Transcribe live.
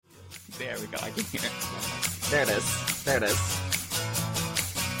There we go. I can hear it. There it is. There it is.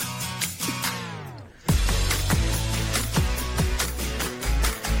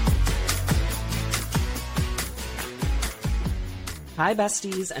 Hi,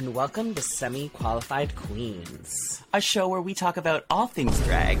 besties, and welcome to Semi-Qualified Queens. A show where we talk about all things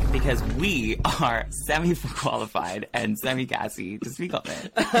drag because we are semi-qualified and semi-gassy to speak on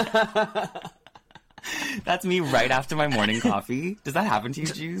it. That's me right after my morning coffee. Does that happen to you,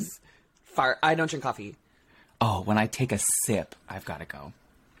 Juice? Fart. I don't drink coffee. Oh, when I take a sip, I've got to go.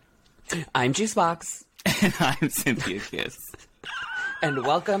 I'm Juicebox. And I'm Cynthia Kiss. And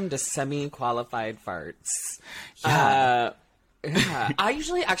welcome to Semi-Qualified Farts. Yeah. Yeah. I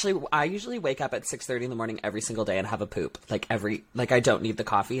usually wake up at 6:30 in the morning every single day and have a poop. I don't need the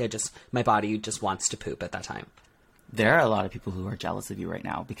coffee. My body just wants to poop at that time. There are a lot of people who are jealous of you right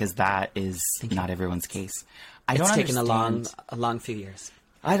now because that is not everyone's case. It's taken a long few years.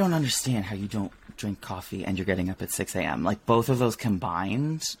 I don't understand how you don't drink coffee and you're getting up at 6 a.m. Like, both of those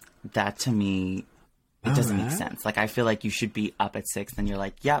combined, that to me, it doesn't make sense. Like, I feel like you should be up at 6 and you're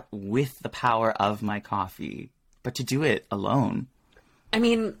like, yep, with the power of my coffee. But to do it alone. I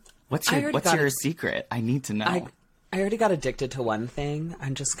mean, what's your secret? I need to know. I already got addicted to one thing.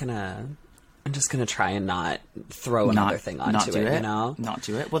 I'm just gonna try and not throw another thing onto it, you know? Not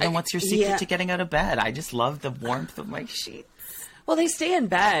do it? Well, then what's your secret to getting out of bed? I just love the warmth of my sheets. Well, they stay in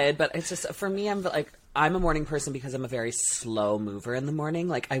bed, but it's just, for me, I'm a morning person because I'm a very slow mover in the morning.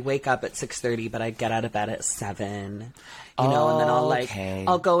 Like, I wake up at 6:30, but I get out of bed at 7, you know, and then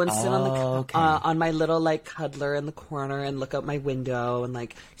I'll go and sit on my little, cuddler in the corner and look out my window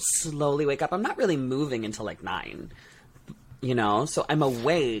and, slowly wake up. I'm not really moving until, 9. You know, so I'm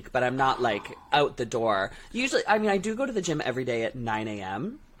awake, but I'm not out the door. Usually, I mean, I do go to the gym every day at 9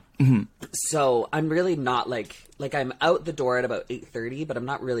 a.m. Mm-hmm. So I'm really not I'm out the door at about 8:30, but I'm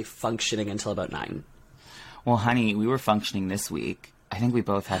not really functioning until about 9. Well, honey, we were functioning this week. I think we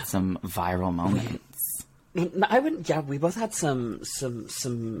both had some viral moments. We both had some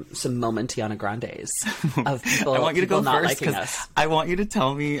momentiana grandes of people. I want you to go not first because I want you to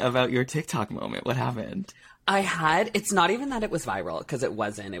tell me about your TikTok moment. What happened? It's not even that it was viral, because it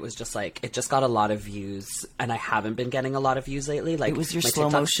wasn't. It was just it just got a lot of views, and I haven't been getting a lot of views lately. It was your slow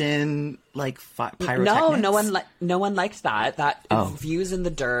motion, pyrotechnics? No one liked that. Views in the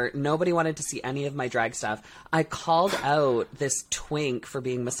dirt. Nobody wanted to see any of my drag stuff. I called out this twink for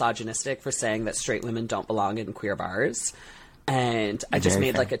being misogynistic, for saying that straight women don't belong in queer bars. And I just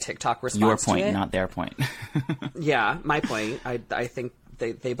made a TikTok response. Your point, to it. not their point. Yeah, my point. I think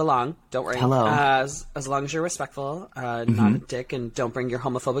they belong. Don't worry. Hello. As long as you're respectful, not a dick, and don't bring your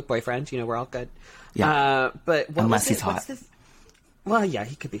homophobic boyfriend. You know, we're all good. Yeah. But unless he's hot. Well, yeah,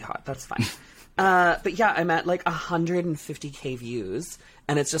 he could be hot. That's fine. But yeah, I'm at 150K views,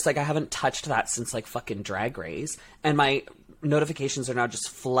 and it's just I haven't touched that since fucking Drag Race, and my notifications are now just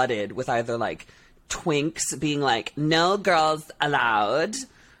flooded with either twinks being no girls allowed,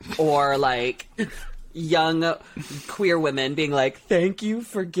 or young queer women being thank you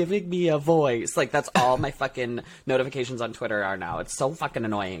for giving me a voice. That's all my fucking notifications on Twitter are now. It's so fucking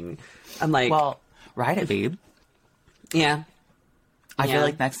annoying. I'm well, ride it, babe. Yeah. I feel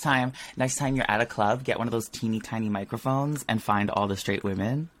next time you're at a club, get one of those teeny tiny microphones and find all the straight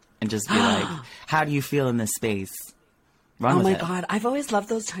women and just be how do you feel in this space? Run with it. God, I've always loved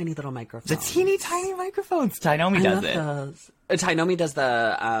those tiny little microphones. The teeny tiny microphones. Tainomi does it. Those. Tainomi does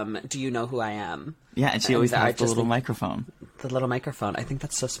the do you know who I am? Yeah, and she always has the little microphone. The little microphone. I think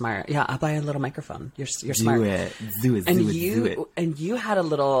that's so smart. Yeah, I'll buy a little microphone. You're smart. Do it. And you had a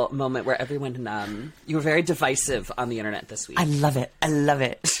little moment where everyone, you were very divisive on the internet this week. I love it.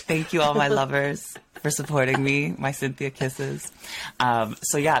 Thank you, all my lovers, for supporting me. My Cynthia kisses.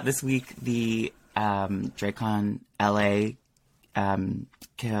 So yeah, this week the DragCon LA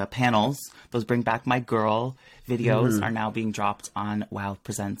panels, those Bring Back My Girl videos, are now being dropped on Wild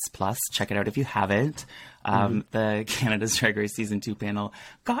Presents Plus. Check it out if you haven't. The Canada's Drag Race Season 2 panel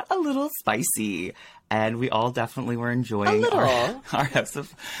got a little spicy, and we all definitely were enjoying our House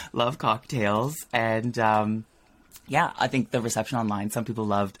of Love cocktails. And I think the reception online, some people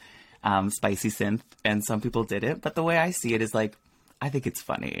loved spicy synth and some people didn't, but the way I see it is I think it's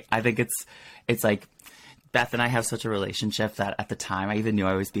funny. I think it's Beth and I have such a relationship that at the time I even knew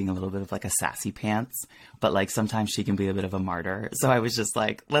I was being a little bit of a sassy pants, but sometimes she can be a bit of a martyr. So I was just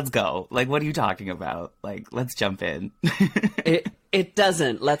let's go. What are you talking about? Let's jump in. It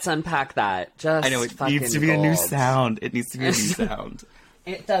doesn't. Let's unpack that. I know it needs to be a new sound. It needs to be a new sound.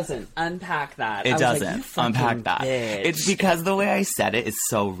 It doesn't. Unpack that. It doesn't. Unpack that. Bitch. It's because the way I said it is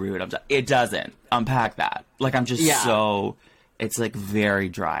so rude. It doesn't. Unpack that. I'm just so It's like very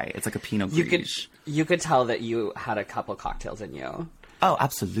dry. It's like a Pinot Gris. You could tell that you had a couple cocktails in you. Oh,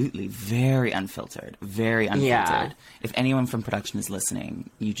 absolutely. Very unfiltered. Very unfiltered. Yeah. If anyone from production is listening,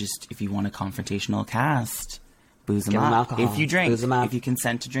 if you want a confrontational cast, booze them Give 'em up. alcohol. If you drink, Booze 'em up. if you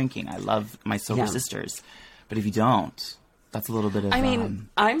consent to drinking. I love my sober sisters. But if you don't, that's a little bit of... I mean,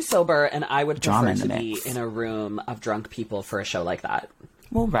 I'm sober, and I would drama prefer in to the be mix. in a room of drunk people for a show like that.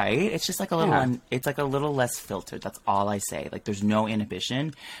 Well, right. It's just like a little, Yeah. it's like a little less filtered. That's all I say. Like, there's no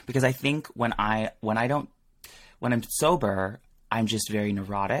inhibition, because I think when I'm sober, I'm just very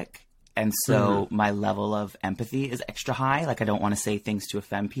neurotic. And so my level of empathy is extra high. Like, I don't want to say things to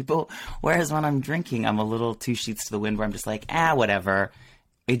offend people. Whereas when I'm drinking, I'm a little two sheets to the wind, where I'm just like, whatever.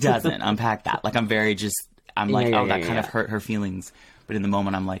 It doesn't unpack that. Like, I'm like, that kind of hurt her feelings. But in the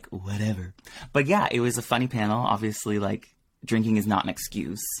moment, I'm like, whatever. But yeah, it was a funny panel. Obviously, like, drinking is not an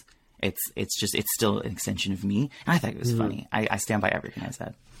excuse. It's still an extension of me. And I thought it was funny. I stand by everything I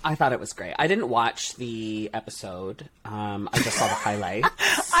said. I thought it was great. I didn't watch the episode. I just saw the highlights.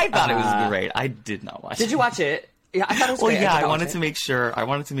 I thought it was great. I did not watch it. Did you watch it? Yeah, I thought it was Well, great. yeah, I did not wanted watch to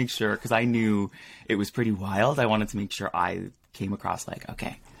it. make sure, because I knew it was pretty wild. I wanted to make sure I came across like,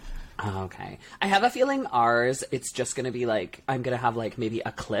 okay. Oh, okay. I have a feeling ours, it's just going to be like, I'm going to have like maybe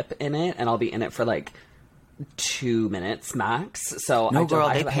a clip in it, and I'll be in it for like 2 minutes max. So No, girl,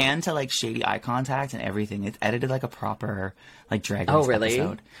 they pan to like shady eye contact and everything. It's edited like a proper like Drag Race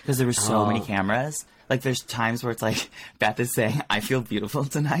episode, because there were so many cameras. Like, there's times where it's like Beth is saying, "I feel beautiful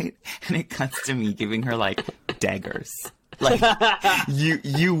tonight," and it cuts to me giving her like daggers. Like,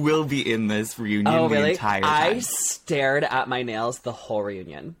 you will be in this reunion the entire time. I stared at my nails the whole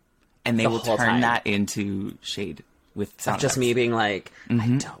reunion, and they will whole turn time. that into shade with sound just effects. me being like, I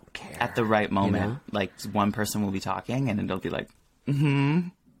don't care. At the right moment, know? like, one person will be talking, and it'll be like,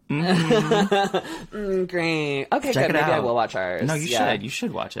 Great. Okay, check good. it Maybe out. I will watch ours. No, you Yeah. should. You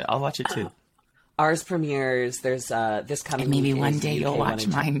should watch it. I'll watch it too. Ours premieres. There's this coming. Maybe week one is day UK you'll one watch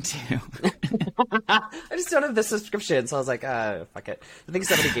and two. mine too. I just don't have the subscription, so I was like, fuck it. I think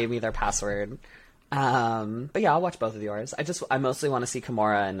somebody gave me their password. But yeah, I'll watch both of yours. I mostly want to see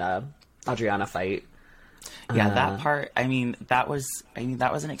Kimora and Adriana fight. Yeah, that part. That was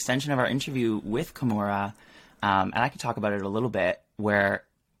an extension of our interview with Kimura, and I could talk about it a little bit. Where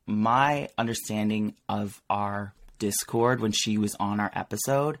my understanding of our Discord when she was on our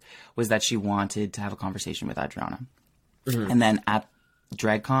episode was that she wanted to have a conversation with Adriana, and then at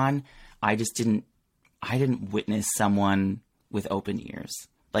DragCon, I didn't witness someone with open ears.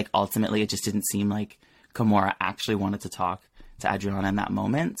 Like, ultimately, it just didn't seem like Kimura actually wanted to talk to Adriana in that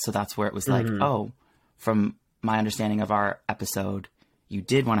moment. So that's where it was like, oh, from my understanding of our episode, you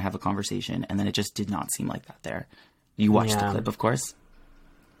did want to have a conversation, and then it just did not seem like that there. You watched the clip, of course?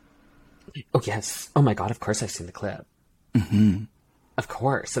 Oh, yes. Oh, my God. Of course I've seen the clip. Mm-hmm. Of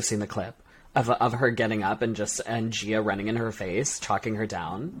course I've seen the clip of her getting up and Gia running in her face, chalking her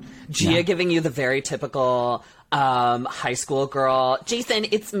down. Gia giving you the very typical high school girl, Jason,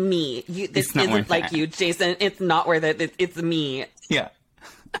 it's me. This isn't like you, Jason. It's not worth it. It's me. Yeah.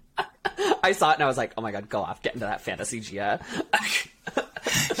 I saw it and I was like, oh my God, go off. Get into that fantasy, Gia.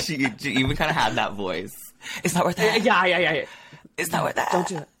 She even kind of had that voice. It's not worth that. Yeah. It's not worth that. Don't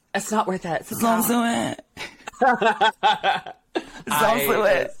do it. It's not worth that. It's Don't do it. Don't do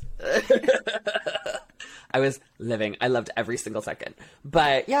it. I was living. I loved every single second.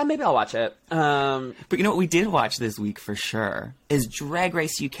 But yeah, maybe I'll watch it. But you know what we did watch this week for sure is Drag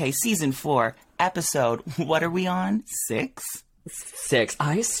Race UK Season 4 episode, what are we on? 6? 6.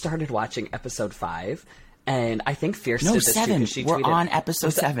 I started watching episode 5, and I think Fierce did this too, 7. 'cause she We're tweeted. on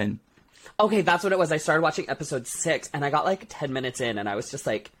episode 7. Okay, that's what it was. I started watching episode 6, and I got like 10 minutes in, and I was just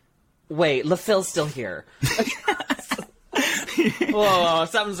like, wait, LaPhil's still here. Whoa,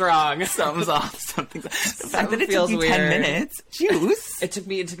 something's wrong. Something's off. The fact that it took feels you 10 weird. minutes. Juice. It took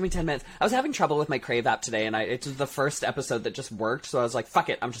me 10 minutes. I was having trouble with my Crave app today, and it was the first episode that just worked, so I was like, fuck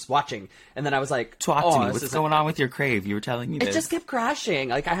it, I'm just watching. And then I was like, Talk oh, to me. this What's is going on with your Crave? You were telling me It this. just kept crashing.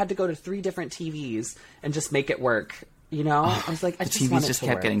 Like, I had to go to 3 different TVs and just make it work. You know? I was like, I the just want TVs it just to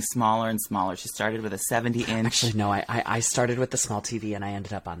kept work. getting smaller and smaller. She started with a 70-inch. Actually, no, I started with the small TV and I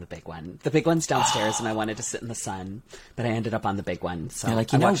ended up on the big one. The big one's downstairs and I wanted to sit in the sun, but I ended up on the big one. So You're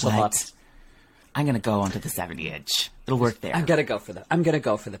like, I you know watched the whole what? I'm going to go onto the 70-inch. It'll work there. I'm gonna go for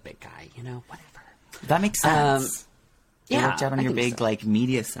the big guy, you know, whatever. That makes sense. You Yeah, worked out on I your think big so. like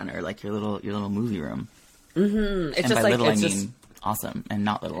media center, like your little movie room. It's And just by like little, it's I just mean awesome and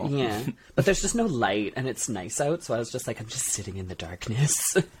not little. yeah, but there's just no light and it's nice out, so I was just like, I'm just sitting in the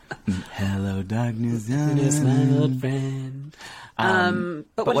darkness. Hello, darkness. It's my old friend.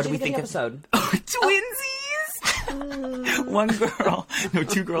 But what did do you we think think of the episode? Twinsies. One girl. No,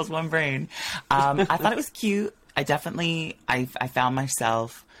 two girls, one brain. I thought it was cute. I found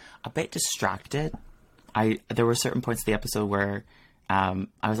myself a bit distracted. There were certain points of the episode where I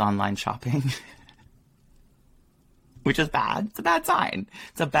was online shopping. Which is bad. It's a bad sign.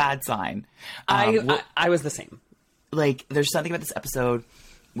 It's a bad sign. I was the same. Like, there's something about this episode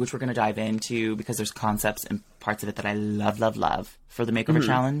which we're going to dive into because there's concepts and parts of it that I love for the makeover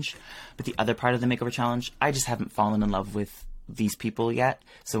challenge. But the other part of the makeover challenge, I just haven't fallen in love with these people yet.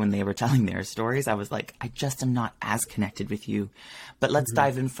 So when they were telling their stories, I was like, I just am not as connected with you. But let's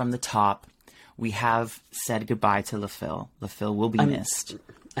dive in from the top. We have said goodbye to LaPhil. LaPhil will be missed.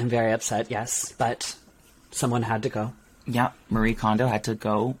 I'm very upset, yes, but someone had to go. Yeah, Marie Kondo had to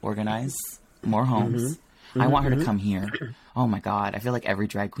go organize more homes. I want her to come here. Oh my God. I feel like every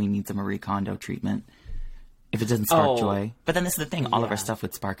drag queen needs a Marie Kondo treatment. If it doesn't spark joy. But then this is the thing. All of our stuff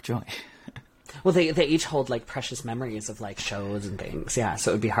would spark joy. Well, they each hold, like, precious memories of, like, shows and things. Yeah,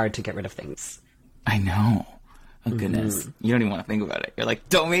 so it would be hard to get rid of things. I know. Oh, goodness. You don't even want to think about it. You're like,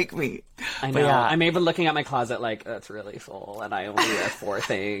 don't make me. I know. Yeah. I'm even looking at my closet like, that's really full, and I only wear 4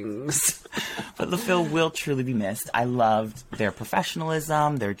 things. But LaPhil will truly be missed. I loved their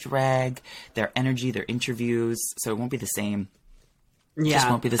professionalism, their drag, their energy, their interviews. So it won't be the same. Yeah. Just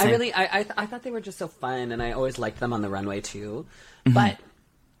won't be the same. I thought they were just so fun, and I always liked them on the runway, too. But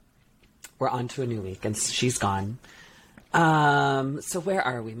we're on to a new week, and she's gone. So where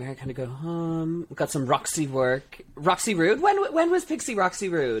are we? Mary kind of go home. We've got some Roxy work. Roxy Rude? When was Pixie Roxy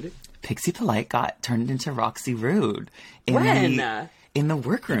Rude? Pixie Polite got turned into Roxy Rude. In the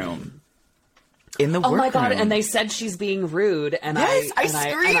workroom. In the workroom. Oh my God, and they said she's being rude, and I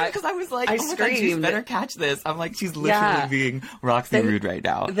screamed because I was like, oh my God, you better catch this. I'm like, she's literally being Roxy Rude right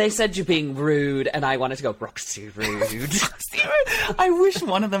now. They said you're being rude, and I wanted to go, Roxy Rude. Roxy Rude. I wish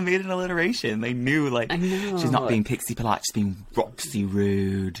one of them made an alliteration. They knew, like, she's not being Pixie Polite, she's being Roxy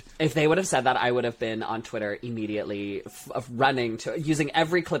Rude. If they would have said that, I would have been on Twitter immediately running to, using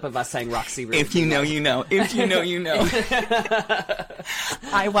every clip of us saying Roxy Rude. If you know, you know. If you know, you know.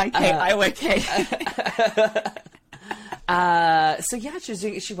 IYK. So yeah,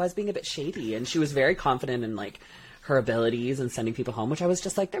 she was being a bit shady, and she was very confident in, like, her abilities and sending people home, which I was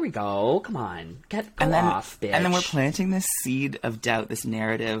just like, there we go, come on, go off, bitch. And then we're planting this seed of doubt, this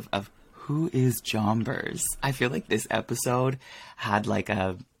narrative of who is Jombers. I feel like this episode had like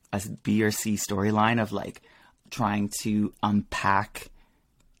a B or C storyline of, like, trying to unpack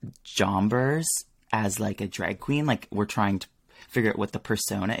Jombers as, like, a drag queen. Like, we're trying to figure out what the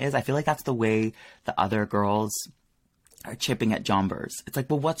persona is. I feel like that's the way the other girls are chipping at Jombers. It's like,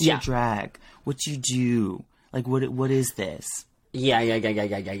 well, what's your drag? What you do? Like, what is this? Yeah.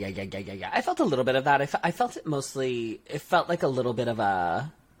 I felt a little bit of that. I felt it mostly. It felt like a little bit of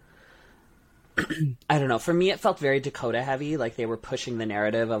a. I don't know. For me, it felt very Dakota heavy. Like they were pushing the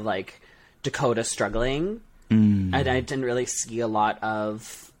narrative of, like, Dakota struggling, and I didn't really see a lot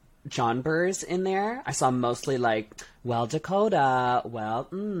of Jombers in there. I saw mostly, like, well, Dakota, well,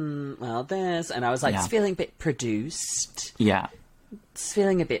 this, and I was like, it's feeling a bit produced. Yeah, it's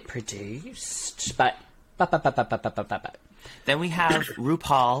feeling a bit produced, but. Then we have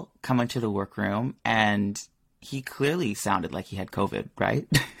RuPaul come into the workroom, and he clearly sounded like he had COVID, right?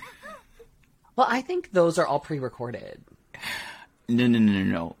 Well, I think those are all pre-recorded.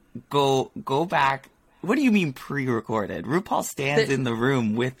 No. Go back. What do you mean pre-recorded? RuPaul stands in the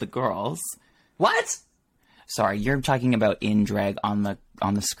room with the girls. What? Sorry, you're talking about in drag on the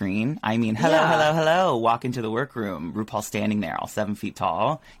screen. I mean, hello, walk into the workroom. RuPaul standing there, all 7 feet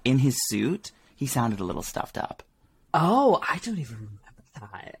tall, in his suit. He sounded a little stuffed up. Oh, I don't even remember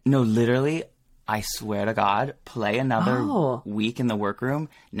that. No, literally, I swear to God, play another week in the workroom.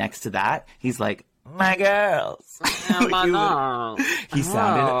 Next to that, he's like, my girls. Oh my God. He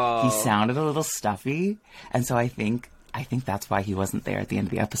sounded a little stuffy, and so I think that's why he wasn't there at the end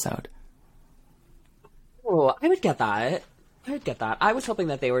of the episode. Oh, I would get that. I was hoping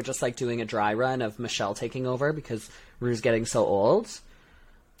that they were just, like, doing a dry run of Michelle taking over because Rue's getting so old.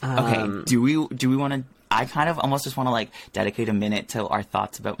 Okay, do we want to? I kind of almost just want to, like, dedicate a minute to our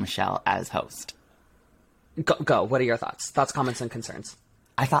thoughts about Michelle as host. Go. What are your thoughts? Thoughts, comments, and concerns?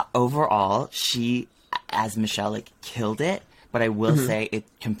 I thought overall she, as Michelle, like, killed it, but I will say it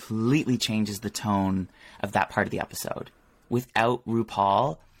completely changes the tone of that part of the episode. Without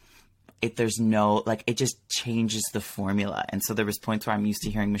RuPaul, there's no, like, it just changes the formula. And so there was points where I'm used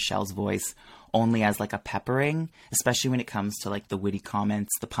to hearing Michelle's voice only as, like, a peppering, especially when it comes to, like, the witty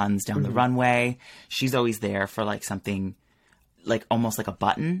comments, the puns down the runway. She's always there for, like, something, like, almost like a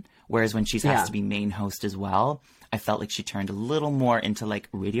button. Whereas when she's asked to be main host as well, I felt like she turned a little more into like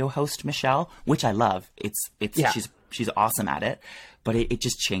radio host Michelle, which I love. She's awesome at it, but it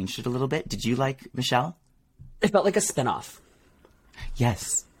just changed it a little bit. Did you like Michelle? It felt like a spinoff.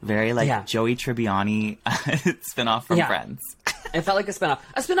 Yes. Very like Joey Tribbiani spinoff from Friends. It felt like a spinoff.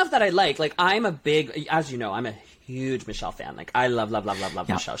 A spinoff that I like. Like, I'm a big, as you know, I'm a huge Michelle fan. Like, I love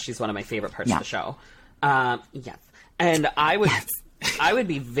Michelle. She's one of my favorite parts of the show. Yes. And I would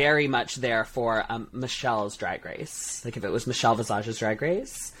be very much there for Michelle's Drag Race. Like, if it was Michelle Visage's Drag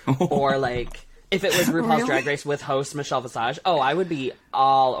Race. Or, like, if it was RuPaul's Drag Race with host Michelle Visage. Oh, I would be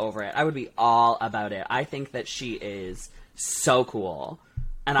all over it. I would be all about it. I think that she is so cool.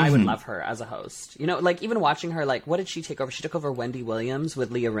 And I would love her as a host. You know, like, even watching her, like, what did she take over? She took over Wendy Williams with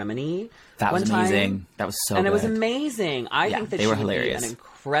Leah Remini. That was amazing. That was so good. And it was amazing. I think that she would be an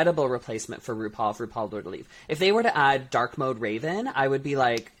incredible replacement for RuPaul if RuPaul were to leave. If they were to add Dark Mode Raven, I would be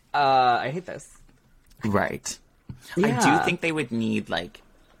like, I hate this. Right. Yeah. I do think they would need, like,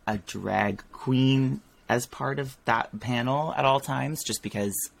 a drag queen as part of that panel at all times, just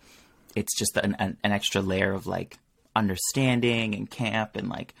because it's just an extra layer of, like, understanding and camp and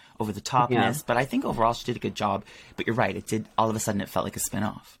like over the topness, but I think overall she did a good job. But you're right, it did, all of a sudden it felt like a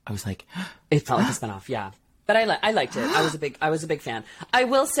spin-off. I was like, it felt like a spin-off, yeah. But I liked it. I was a big fan. I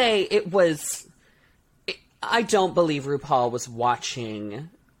will say I don't believe RuPaul was watching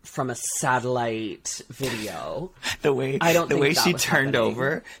from a satellite video. the way she turned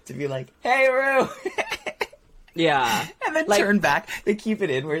over to be like, "Hey, Ru." Yeah. And then turn back. They keep it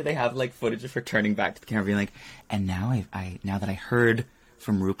in where they have like footage of her turning back to the camera being like, and now now that I heard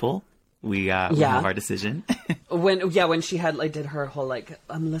from RuPaul, we have our decision. when she had like did her whole like,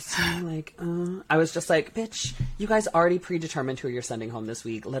 I'm listening, like I was just like, bitch, you guys already predetermined who you're sending home this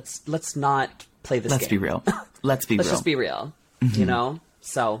week. Let's not play this game. Let's be real. Let's just be real. You know?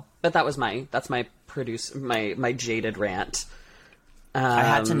 So but that's my my jaded rant. I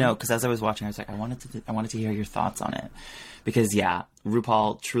had to know, because as I was watching, I was like, I wanted to hear your thoughts on it, because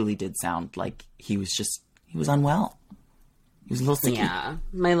RuPaul truly did sound like he was unwell. He was a little sicky. Yeah,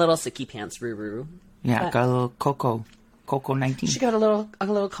 my little sicky pants, Ruru. Yeah, got a little Coco 19. She got a little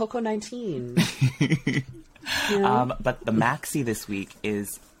Coco 19. But the maxi this week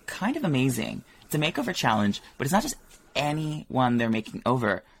is kind of amazing. It's a makeover challenge, but it's not just anyone they're making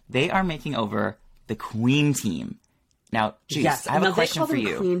over. They are making over the Queen team. Now, Juice, I have a question for you.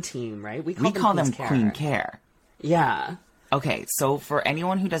 They call them Queen Team, right? We call them Queen Care. Yeah. Okay, so for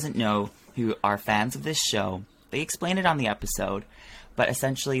anyone who doesn't know, who are fans of this show, they explain it on the episode, but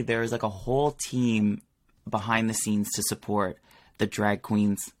essentially there's like a whole team behind the scenes to support the drag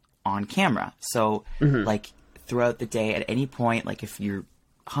queens on camera. So, like, throughout the day, at any point, like, if you're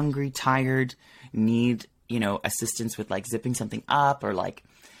hungry, tired, need, assistance with, like, zipping something up, or, like,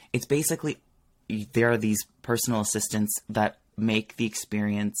 it's basically... there are these personal assistants that make the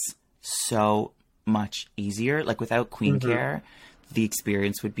experience so much easier. Like, without Queen Care, the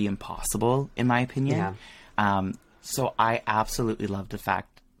experience would be impossible, in my opinion. Yeah. So I absolutely loved the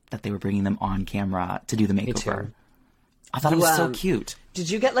fact that they were bringing them on camera to do the makeover. I thought it was so cute. Did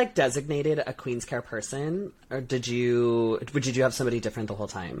you get, like, designated a Queen's Care person? Or did you have somebody different the whole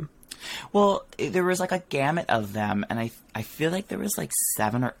time? Well, there was, like, a gamut of them, and I feel like there was, like,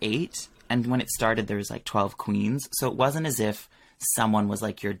 7 or 8. And when it started, there was like 12 queens. So it wasn't as if someone was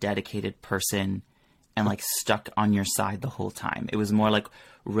like your dedicated person and like stuck on your side the whole time. It was more like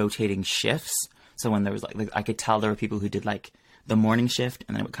rotating shifts. So when there was like I could tell there were people who did like the morning shift,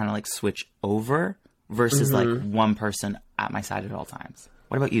 and then it would kind of like switch over versus like one person at my side at all times.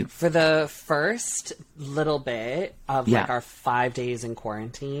 What about you? For the first little bit of like our 5 days in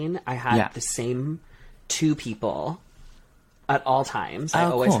quarantine, I had the same 2 people at all times. I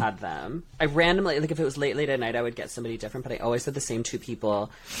always had them. I randomly, like if it was late at night, I would get somebody different, but I always had the same 2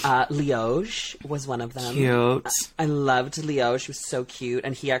 people. Lioge was one of them. Cute. I loved Lioge. She was so cute.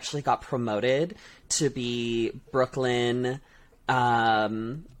 And he actually got promoted to be Brooklyn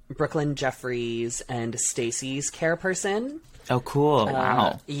Jeffries and Stacey's care person. Oh, cool.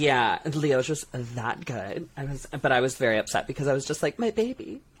 Wow. Yeah. Lioge was that good. I was very upset because I was just like, my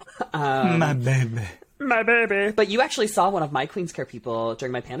baby. My baby. My baby. But you actually saw one of my Queen's Care people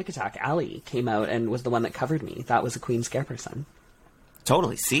during my panic attack. Allie came out and was the one that covered me. That was a Queen's Care person.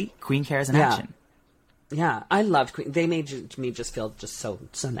 Totally. See? Queen Care is in action. Yeah. I loved Queen. They made me just feel just so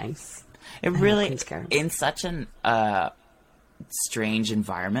nice. It really, in such an strange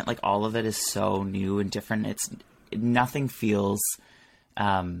environment, like all of it is so new and different. Nothing feels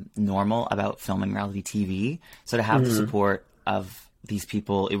normal about filming reality TV. So to have the support of these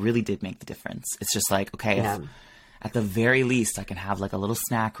people, it really did make the difference. It's just like, okay, at the very least, I can have like a little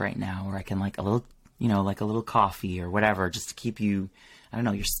snack right now, or I can like a little, you know, like a little coffee or whatever, just to keep you, I don't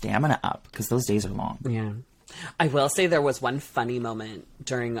know, your stamina up, because those days are long. Yeah. I will say there was one funny moment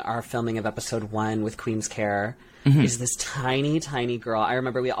during our filming of episode 1 with Queen's Care. Is this tiny, tiny girl. I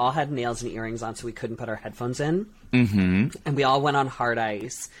remember we all had nails and earrings on, so we couldn't put our headphones in. And we all went on hard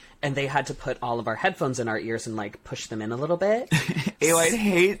ice, and they had to put all of our headphones in our ears and like push them in a little bit. Ew, I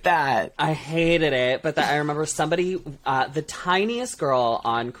hate that. I hated it, but I remember somebody, the tiniest girl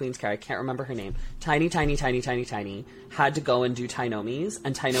on Queen's Care, I can't remember her name, tiny, had to go and do Tainomis,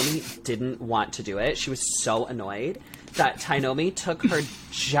 and Tainomi didn't want to do it. She was so annoyed that Tainomi took her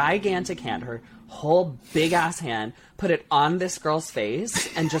gigantic hand, her whole big-ass hand, put it on this girl's face,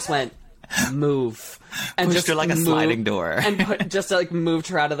 and just went, move. And Pushed just her like a sliding door. And just like moved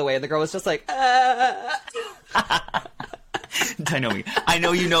her out of the way, and the girl was just like, Tainomi, I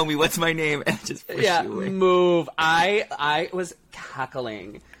know you know me. What's my name? And just push you away. Move. I was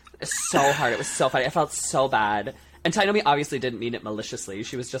cackling so hard. It was so funny. I felt so bad. And Tainomi obviously didn't mean it maliciously.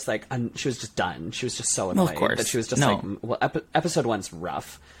 She was just like, she was just done. She was just so annoyed. Of course. That she was just like, well, episode 1's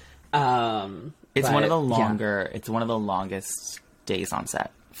rough. It's one of the longer. Yeah. It's one of the longest days on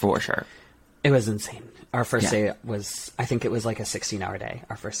set for sure. It was insane. Our first day was, I think it was like a 16-hour day.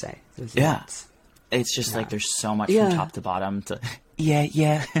 Our first day. It was nuts. It's just like there's so much from top to bottom to.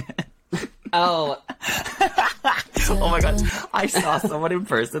 Yeah. Oh. Oh my god. I saw someone in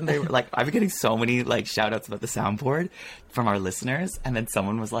person. They were like, I've been getting so many like shout outs about the soundboard from our listeners. And then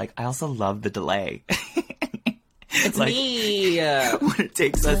someone was like, I also love the delay. It's like, me. When it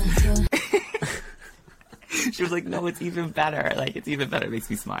takes us. She was like, no, it's even better. Like, it's even better. It makes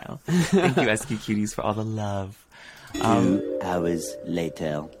me smile. Thank you, SQ Cuties, for all the love. 2 hours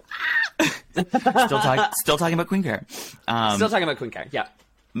later. Still talking about Queen Care. Still talking about Queen Care, yeah.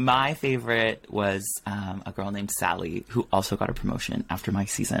 My favorite was a girl named Sally, who also got a promotion after my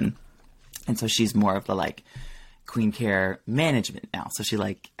season. And so she's more of the, like, Queen Care management now. So she,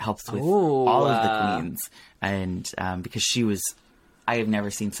 like, helps with all of the queens. And because I have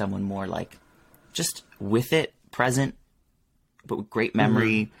never seen someone more, like, just with it, present, but with great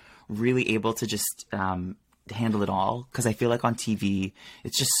memory, really able to just handle it all. Because I feel like on TV,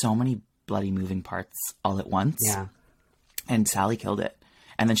 it's just so many bloody moving parts all at once. Yeah. And Sally killed it.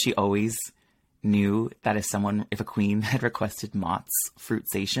 And then she always knew that if a queen had requested Mott's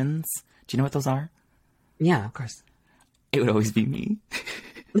Fruitsations, do you know what those are? Yeah, of course. It would always be me.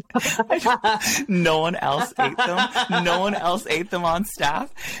 No one else ate them. No one else ate them on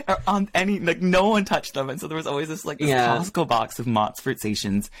staff or on any, like, no one touched them. And so there was always this Costco box of Mott's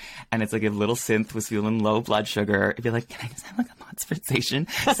Fruitsations. And it's like if little Synth was feeling low blood sugar, it'd be like, can I just have like a Mott's Fruitsation?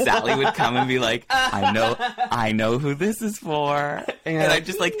 Sally would come and be like, I know who this is for. And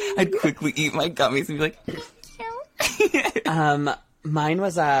I'd quickly eat my gummies and be like, mine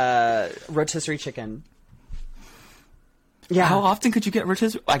was a rotisserie chicken. Yeah. How often could you get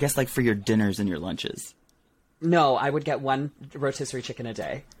rotisserie? I guess like for your dinners and your lunches. No, I would get one rotisserie chicken a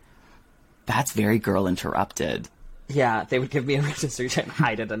day. That's very Girl Interrupted. Yeah, they would give me a rotisserie chicken,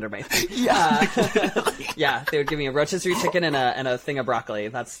 hide it under my thing. Yeah. Yeah, they would give me a rotisserie chicken and a thing of broccoli.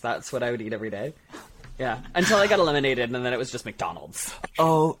 That's what I would eat every day. Yeah, until I got eliminated, and then it was just McDonald's.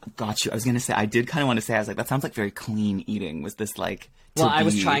 Oh, got you. I was going to say, I did kind of want to say, I was like, that sounds like very clean eating. Was this like... I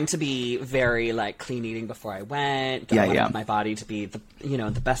was trying to be very, like, clean eating before I went. I wanted my body to be,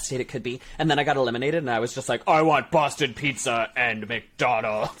 the best state it could be. And then I got eliminated, and I was just like, I want Boston Pizza and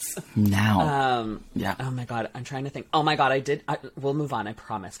McDonald's. Now. Yeah. Oh, my God. I'm trying to think. Oh, my God. We'll move on. I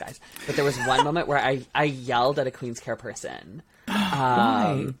promise, guys. But there was one moment where I yelled at a Queen's Care person.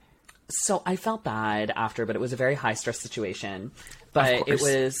 Why? So I felt bad after, but it was a very high-stress situation. But it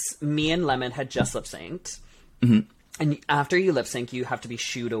was me and Lemon had just lip-synced. Mm-hmm. And after you lip sync, you have to be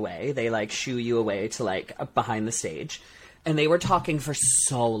shooed away. They like shoo you away to like behind the stage. And they were talking for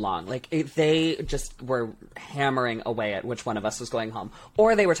so long. Like they just were hammering away at which one of us was going home.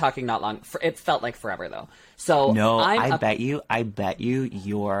 Or they were talking not long. It felt like forever though. So no, I bet you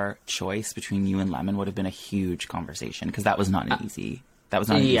your choice between you and Lemon would have been a huge conversation because that was not an easy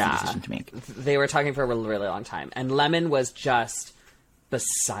easy decision to make. They were talking for a really, really long time. And Lemon was just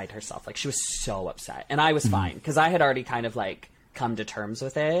beside herself. Like she was so upset, and I was fine because I had already kind of like come to terms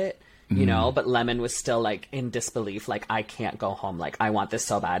with it, you know, but Lemon was still like in disbelief, like I can't go home, like I want this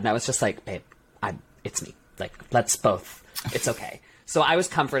so bad. And I was just like, babe, it's me, like let's both, it's okay. So I was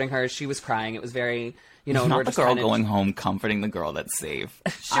comforting her. She was crying. It was very, you know, Not the girl going home comforting the girl that's safe.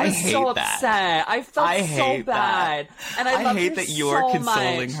 I hate so upset. I felt so bad. And I hate that you're so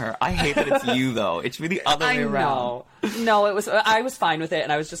consoling much. her. I hate that it's you, though. It should be the other way around. No, I was fine with it,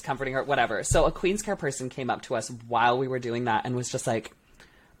 and I was just comforting her, whatever. So a Queen's Care person came up to us while we were doing that and was just like,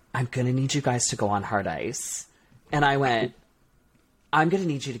 I'm going to need you guys to go on hard ice. And I went, I'm going to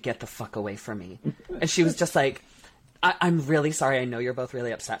need you to get the fuck away from me. And she was just like, I'm really sorry. I know you're both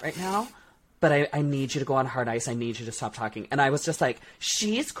really upset right now, but I need you to go on hard ice. I need you to stop talking. And I was just like,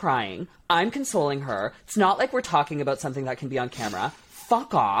 she's crying. I'm consoling her. It's not like we're talking about something that can be on camera.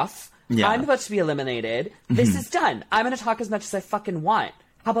 Fuck off. Yeah. I'm about to be eliminated. This is done. I'm going to talk as much as I fucking want.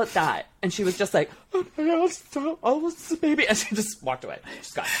 How about that? And she was just like, okay, I'll stop. Baby. And she just walked away.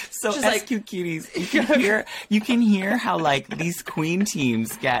 She's gone. So she's like, cute cuties. You can hear how, like, these queen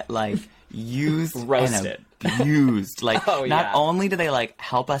teams get, like, used. Roasted. Abused. Like, not only do they, like,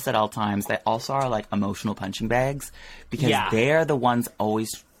 help us at all times, they also are, like, emotional punching bags. Because they're the ones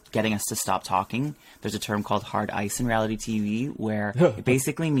always getting us to stop talking. There's a term called hard ice in reality TV where it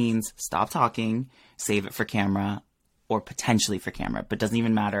basically means stop talking, save it for camera, or potentially for camera, but doesn't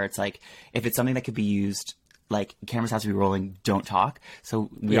even matter. It's like, if it's something that could be used, like, cameras have to be rolling, don't talk. So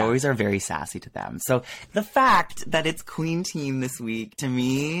we always are very sassy to them. So the fact that it's Queen Team this week, to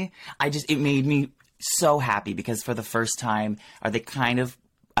me, it made me so happy because for the first time, are they kind of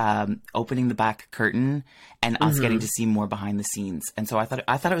opening the back curtain and us getting to see more behind the scenes. And so I thought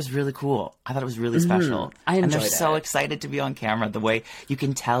it was really cool. I thought it was really special. I enjoyed it. And they're so excited to be on camera. The way you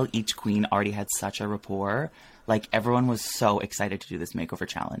can tell each queen already had such a rapport. Like, everyone was so excited to do this makeover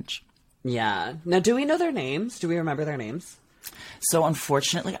challenge. Yeah. Now, do we know their names? Do we remember their names? So,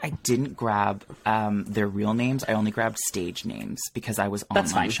 unfortunately, I didn't grab their real names. I only grabbed stage names because I was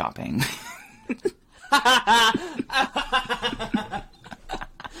online shopping.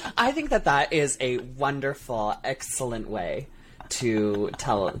 I think that is a wonderful, excellent way to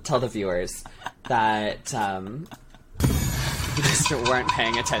tell the viewers that you just weren't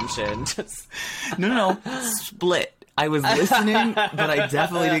paying attention. No. Split. I was listening, but I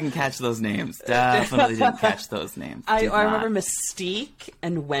definitely didn't catch those names. Definitely didn't catch those names. I remember Mystique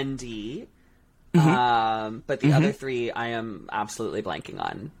and Wendy, but the other three I am absolutely blanking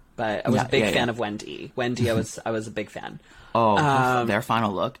on. But I was a big fan of Wendy. Wendy, I was a big fan. Oh, their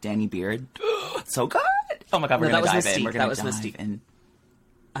final look, Danny Beard, so good. Oh my god, we're gonna dive in. We're gonna dive in.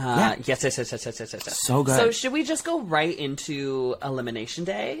 Yes. So good. So should we just go right into Elimination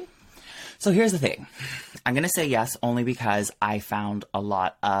Day? So here's the thing. I'm going to say yes only because I found a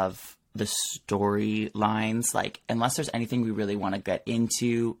lot of the storylines, like, unless there's anything we really want to get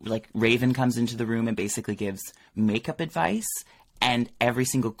into, like, Raven comes into the room and basically gives makeup advice, and every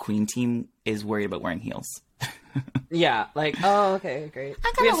single queen team is worried about wearing heels. Yeah, like, oh, okay, great.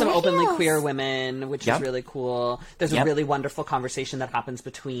 We have some openly queer women, which is really cool. There's a really wonderful conversation that happens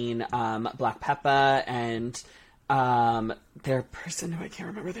between Black Peppa and their person who I can't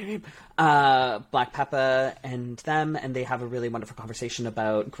remember their name, Black Peppa and them, and they have a really wonderful conversation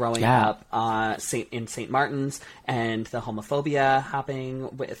about growing up in St. Martin's and the homophobia happening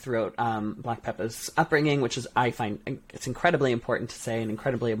throughout Black Peppa's upbringing, which is, I find it's incredibly important to say and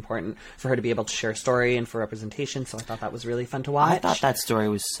incredibly important for her to be able to share a story and for representation. So I thought that was really fun to watch. I thought that story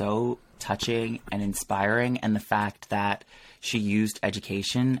was so touching and inspiring, and the fact that she used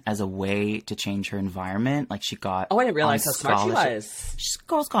education as a way to change her environment. Like, she got... Oh, I didn't realize how smart she was. This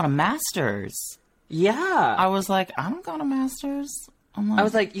girl's got a master's. Yeah. I was like, I don't got a master's. I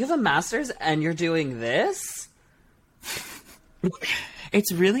was like, you have a master's and you're doing this?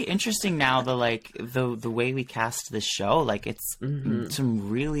 It's really interesting now, the way we cast this show. Like, it's some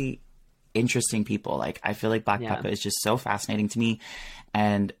really interesting people. Like, I feel like Black Peppa is just so fascinating to me.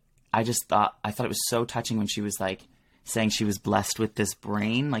 And I thought it was so touching when she was like, saying she was blessed with this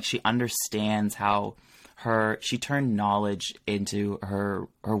brain. Like, she understands how she turned knowledge into her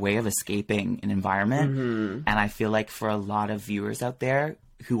way of escaping an environment. And I feel like for a lot of viewers out there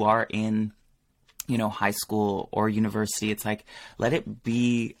who are in, high school or university, it's like, let it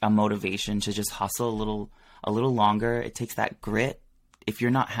be a motivation to just hustle a little longer. It takes that grit. If you're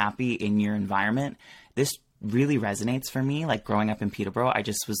not happy in your environment, this really resonates for me. Like, growing up in Peterborough, I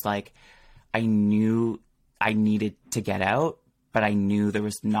just was like, I knew I needed to get out, but I knew there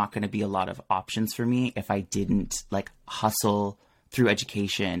was not going to be a lot of options for me if I didn't, like, hustle through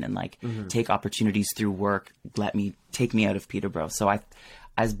education and, like, take opportunities through work, take me out of Peterborough. So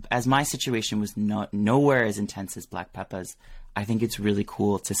as my situation was nowhere as intense as Black Peppa's, I think it's really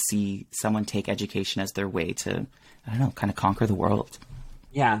cool to see someone take education as their way to, I don't know, kind of conquer the world.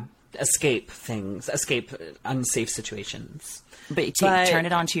 Yeah. escape unsafe situations. But turn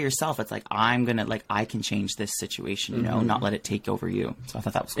it on to yourself. It's like, I can change this situation, you know, not let it take over you. So I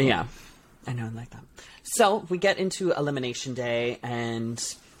thought that was cool. Yeah, I know, I like that. So we get into Elimination Day, and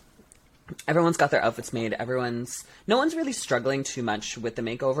everyone's got their outfits made. No one's really struggling too much with the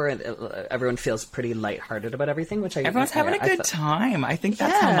makeover. Everyone feels pretty lighthearted about everything, everyone's having a good time. I think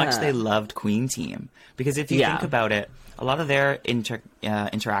that's how much they loved Queen Team. Because if you think about it, a lot of their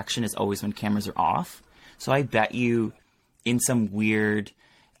interaction is always when cameras are off. So I bet you, in some weird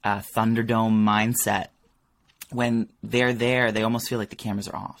Thunderdome mindset, when they're there, they almost feel like the cameras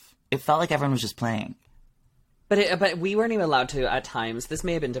are off. It felt like everyone was just playing. But we weren't even allowed to, at times, this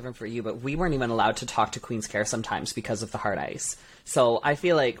may have been different for you, but we weren't even allowed to talk to Queen's Care sometimes because of the hard ice. So I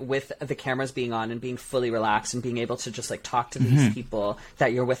feel like with the cameras being on and being fully relaxed and being able to just like talk to these people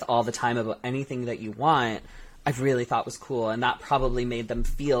that you're with all the time about anything that you want, I really thought was cool. And that probably made them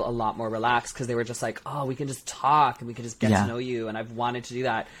feel a lot more relaxed because they were just like, oh, we can just talk and we can just get to know you. And I've wanted to do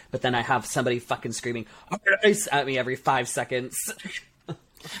that. But then I have somebody fucking screaming hard ice at me every 5 seconds.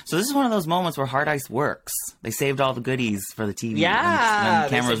 So this is one of those moments where hard ice works. They saved all the goodies for the TV. Yeah, when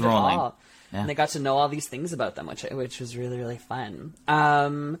cameras rolling. Yeah. And they got to know all these things about them, which was really, really fun.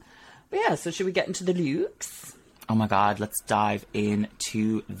 But yeah, so should we get into the looks? Oh my God, let's dive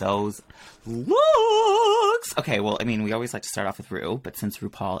into those looks. Okay, well, I mean, we always like to start off with Ru, but since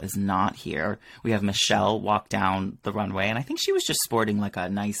RuPaul is not here, we have Michelle walk down the runway, and I think she was just sporting like a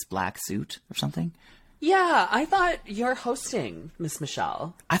nice black suit or something. Yeah, I thought you're hosting, Miss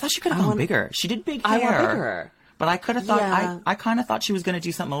Michelle. I thought she could have gone bigger. She did big hair. I want bigger. But I could have thought, I kind of thought she was going to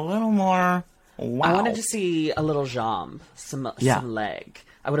do something a little more, wow. I wanted to see a little jambe, some leg.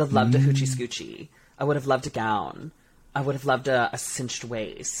 I would have loved a hoochie scoochie. I would have loved a gown. I would have loved a cinched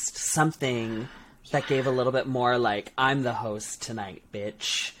waist. Something that gave a little bit more like, I'm the host tonight,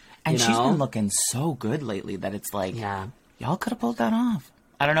 bitch. And she's been looking so good lately that it's like, y'all could have pulled that off.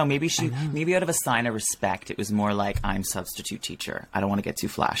 I don't know, maybe out of a sign of respect, it was more like, I'm substitute teacher. I don't want to get too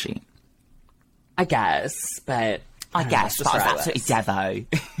flashy. I guess, but... I guess, but I was absolutely Devo.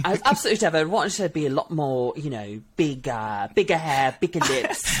 I was absolutely Devo. I wanted to be a lot more, bigger hair, bigger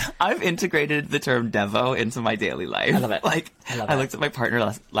lips. I've integrated the term Devo into my daily life. I love it. Like, I looked at my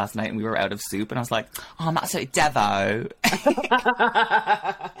partner last night and we were out of soup and I was like, oh, I'm absolutely Devo.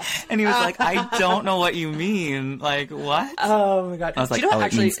 And he was like, I don't know what you mean. Like, what? Oh my God. I was like,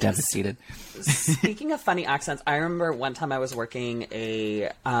 it means devastated. Speaking of funny accents, I remember one time I was working a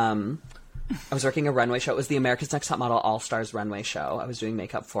runway show. It was the America's Next Top Model All-Stars runway show. I was doing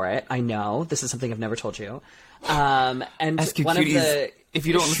makeup for it. I know. This is something I've never told you. And SQ Cuties, if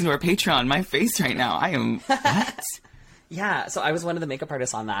you don't listen to our Patreon, my face right now, I am... What? Yeah, so I was one of the makeup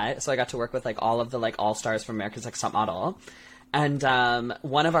artists on that. So I got to work with like all of the like All-Stars from America's Next Top Model. And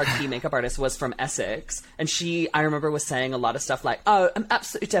one of our key makeup artists was from Essex. And she, I remember, was saying a lot of stuff like, oh, I'm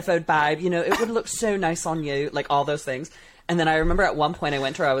absolutely defoed, babe. It would look so nice on you. Like all those things. And then I remember at one point I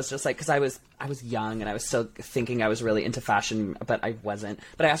went to her, I was just like, because I was young and I was still thinking I was really into fashion, but I wasn't.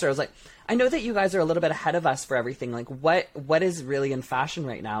 But I asked her, I was like, I know that you guys are a little bit ahead of us for everything. Like, what is really in fashion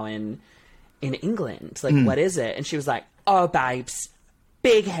right now in England? Like, what is it? And she was like, oh, babes,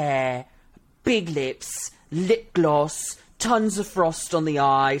 big hair, big lips, lip gloss, tons of frost on the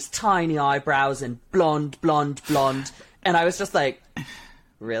eyes, tiny eyebrows, and blonde. And I was just like,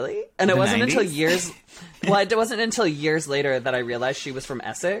 really? And it wasn't 90s? until years... Well, it wasn't until years later that I realized she was from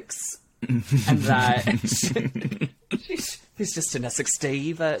Essex, and that she's just an Essex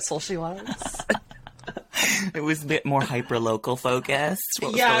Steve, that's all she was. It was a bit more hyper-local focused.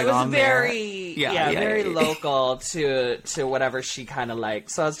 What was Yeah, going it was on very, there? very local to whatever she kind of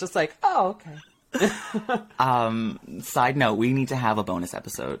liked. So I was just like, oh, okay. Side note, we need to have a bonus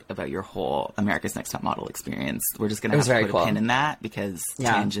episode about your whole America's Next Top Model experience. We're just going to have to put a pin in that because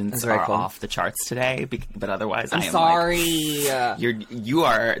tangents are off the charts today. But otherwise, I'm I am sorry. Like, you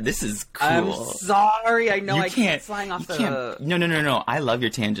are. This is cool. I'm sorry. I know you I keep flying off the. No. I love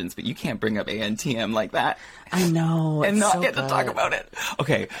your tangents, but you can't bring up ANTM like that. I know. And not so get to talk about it.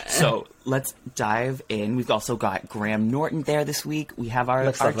 Okay, so let's dive in. We've also got Graham Norton there this week. We have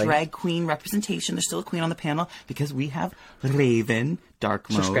our drag queen representation. There's still a queen on the panel because we have Raven Dark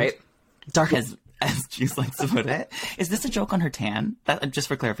Mode. She's great. Dark as Juice likes to put it. Is this a joke on her tan? Just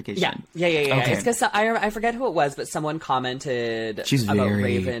for clarification. Yeah. Okay. It's because I forget who it was, but someone commented she's about very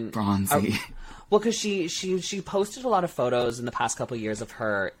Raven. Bronzy. Well, because she posted a lot of photos in the past couple of years of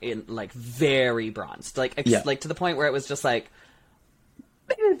her in like very bronzed, like to the point where it was just like,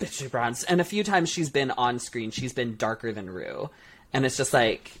 bitchy bronzed. And a few times she's been on screen, she's been darker than Ru, and it's just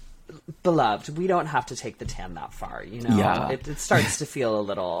like, beloved, we don't have to take the tan that far, Yeah. It starts to feel a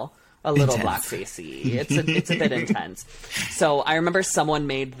little a little Intense. blackfacey. It's a bit intense. So I remember someone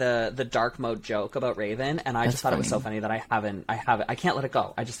made the dark mode joke about Raven, and I just thought it was so funny that I can't let it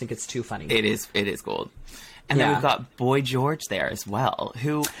go. I just think it's too funny. It is gold. And then we've got Boy George there as well,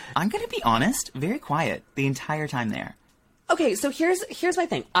 who, I'm going to be honest, very quiet the entire time there. Okay, so here's my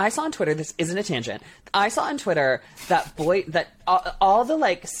thing. I saw on Twitter, this isn't a tangent. I saw on Twitter that all the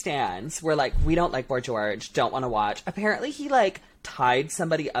like stans were like, we don't like Boy George, don't want to watch. Apparently he like tied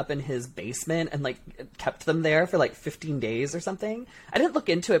somebody up in his basement and like kept them there for like 15 days or something. I didn't look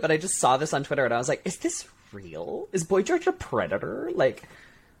into it, but I just saw this on Twitter and I was like, is this real? Is Boy George a predator? Like,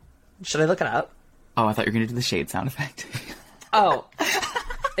 should I look it up? Oh, I thought you were going to do the shade sound effect. Oh,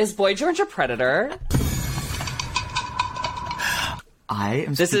 is Boy George a predator? I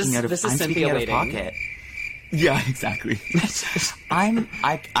am speaking out of pocket. Yeah, exactly. I'm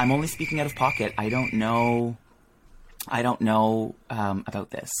only speaking out of pocket. I don't know about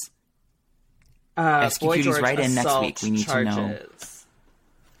this. SQQ's right in next week. We need to know.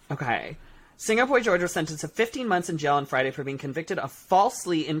 Okay. Singer Boy George was sentenced to 15 months in jail on Friday for being convicted of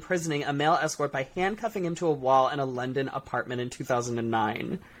falsely imprisoning a male escort by handcuffing him to a wall in a London apartment in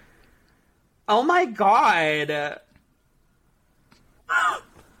 2009. Oh my god.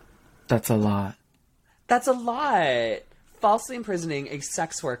 That's a lot. That's a lot. Falsely imprisoning a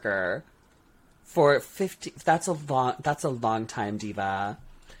sex worker for 50. That's a long time, diva.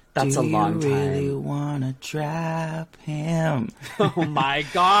 That's a long time. Do you really want to trap him? Oh my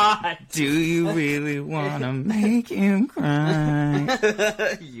god. Do you really want to make him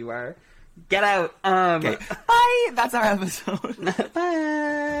cry? You are. Get out. Okay. Bye. That's our episode.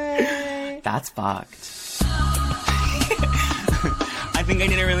 Bye. That's fucked. I think I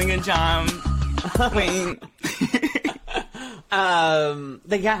did a really good job.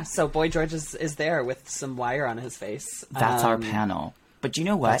 But yeah, so Boy George is there with some wire on his face. That's our panel. But you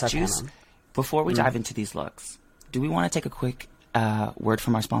know what, Juice? Panel. Before we dive into these looks, do we want to take a quick word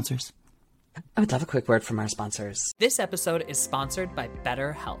from our sponsors? I would love a quick word from our sponsors. This episode is sponsored by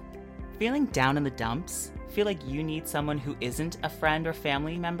BetterHelp. Feeling down in the dumps? Feel like you need someone who isn't a friend or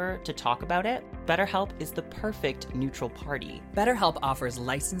family member to talk about it? BetterHelp is the perfect neutral party. BetterHelp offers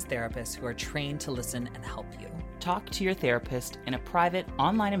licensed therapists who are trained to listen and help you. Talk to your therapist in a private,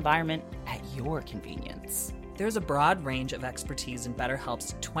 online environment at your convenience. There's a broad range of expertise in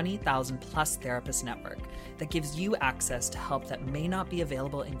BetterHelp's 20,000 plus therapist network that gives you access to help that may not be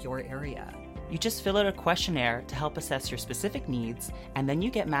available in your area. You just fill out a questionnaire to help assess your specific needs, and then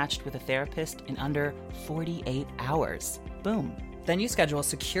you get matched with a therapist in under 48 hours. Boom. Then you schedule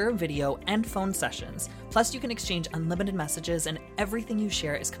secure video and phone sessions. Plus, you can exchange unlimited messages, and everything you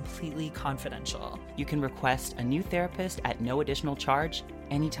share is completely confidential. You can request a new therapist at no additional charge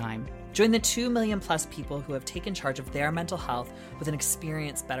anytime. Join the 2 million plus people who have taken charge of their mental health with an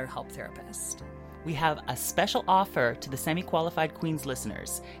experienced BetterHelp therapist. We have a special offer to the semi-qualified Queens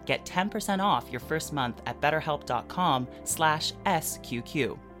listeners. Get 10% off your first month at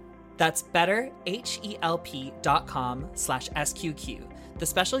betterhelp.com/SQQ. That's betterhelp.com/SQQ. The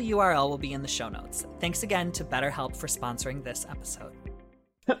special URL will be in the show notes. Thanks again to BetterHelp for sponsoring this episode.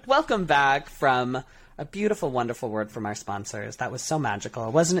 Welcome back from a beautiful, wonderful word from our sponsors. That was so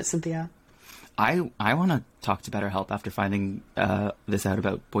magical, wasn't it, Cynthia? I want to talk to BetterHelp after finding this out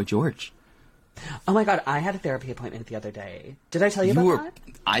about Boy George. Oh my god, I had a therapy appointment the other day. Did I tell you about that?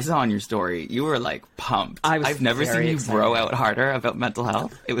 I saw on your story, you were like pumped. I've never seen you excited. bro out harder about mental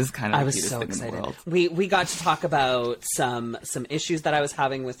health. It was kind of I the was cutest so thing excited. in the world. We got to talk about some issues that I was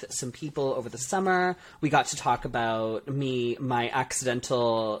having with some people over the summer. We got to talk about my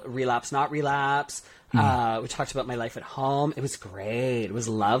accidental relapse, not relapse. We talked about my life at home. It was great. It was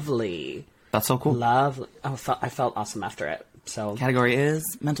lovely. That's so cool. Lovely. Oh, I felt awesome after it. So Category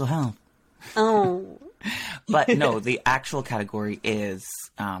is mental health. Oh. But no, the actual category is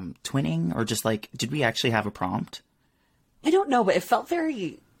twinning, or just like, did we actually have a prompt? I don't know, but it felt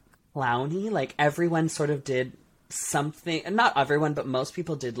very clowny. Like everyone sort of did something. Not everyone, but most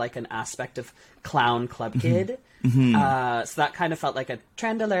people did like an aspect of clown club kid. So that kind of felt like a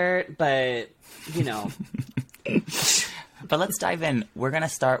trend alert, but you know. But let's dive in. We're going to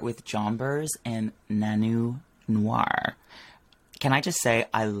start with Jombers and Nanu Noir. Can I just say,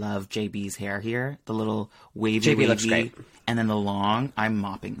 I love JB's hair here. The little wavy, looks great. And then the long, I'm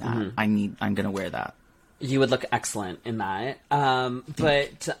mopping that. I'm going to wear that. You would look excellent in that.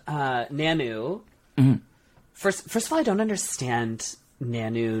 But Nanu, first of all, I don't understand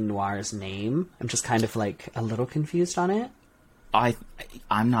Nanu Noir's name. I'm just kind of like a little confused on it.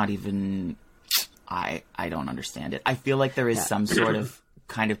 I'm not even... I don't understand it. I feel like there is some sort of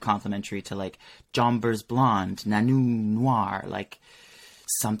kind of complimentary to like Jombers Blonde, Nanu Noir, like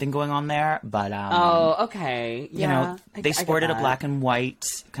something going on there, but Oh, okay. Yeah. you know, I they get sported a that. black and white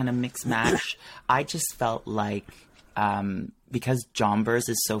kind of mix match. I just felt like because Jombers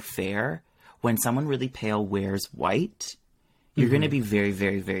is so fair, when someone really pale wears white, you're going to be very,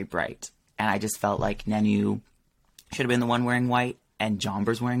 very, very bright. And I just felt like Nenu should have been the one wearing white and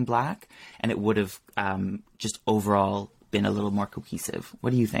Jombers wearing black, and it would have just overall been a little more cohesive.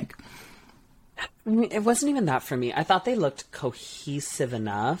 What do you think? It wasn't even that for me. I thought they looked cohesive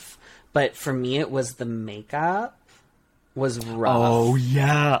enough, but for me, it was the makeup was rough. Oh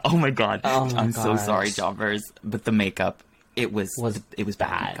yeah! Oh my god! Oh my I'm so gosh. sorry, Jombers, but the makeup it was bad.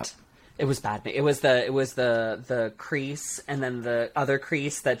 bad. Makeup. It was bad. It was the crease and then the other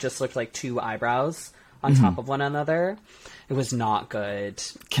crease that just looked like two eyebrows on top of one another. It was not good.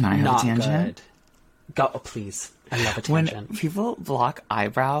 Can I have a not tangent? Good. Go, oh, please. I love a When tangent. people block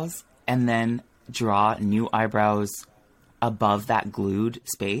eyebrows and then draw new eyebrows above that glued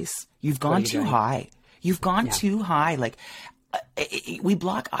space, you've are gone you too doing? high. You've gone Yeah. too high. Like we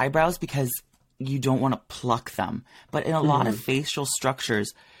block eyebrows because you don't want to pluck them. But in a lot of facial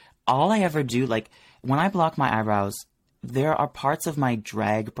structures, all I ever do, like when I block my eyebrows, there are parts of my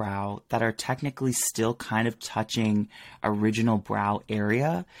drag brow that are technically still kind of touching original brow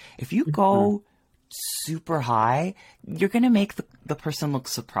area. If you go super high, you're going to make the person look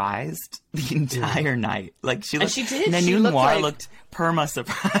surprised the entire night. Like she looked, she did. Nanu She looked Noir like- looked perma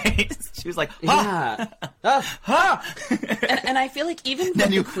surprised. She was like, ha! Yeah. And I feel like even with the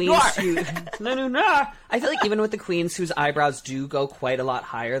Nanu queens who no. I feel like even with the queens whose eyebrows do go quite a lot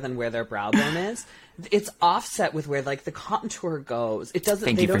higher than where their brow bone is, it's offset with where like the contour goes. It doesn't.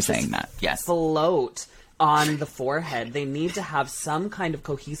 Thank they you for don't just saying that. Yes. float on the forehead. They need to have some kind of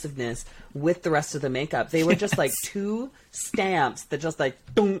cohesiveness with the rest of the makeup. They were just like two stamps that just like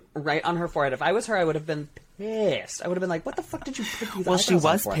boom, right on her forehead. If I was her, I would have been pissed. I would have been like, "What the fuck did you put these?" Well, she eyebrows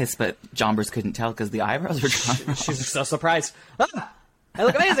on was for?" pissed, but Jombers couldn't tell because the eyebrows were drawn. She's so surprised. Ah, I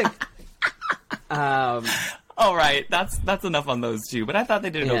look amazing. All right, that's enough on those two, but I thought they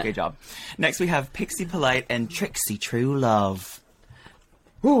did an Yeah. okay job. Next, we have Pixie Polite and Trixie True Love.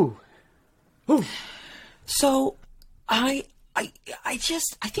 Ooh. So, I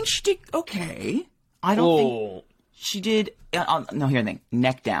think she did okay. I don't think she did. No, here's the thing: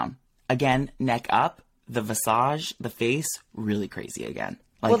 neck down again, neck up. The visage, the face, really crazy again.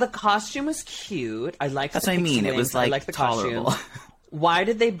 Like, Well, the costume was cute. I liked. That's the what I mean. pixie It was, wings. I like, liked the tolerable. costume. Why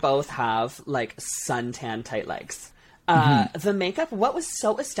did they both have like suntan tight legs? The makeup. What was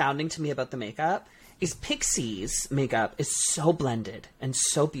so astounding to me about the makeup is Pixie's makeup is so blended and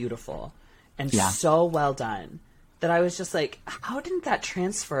so beautiful and Yeah. so well done that I was just like, how didn't that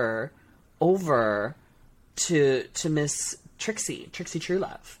transfer over to Miss Trixie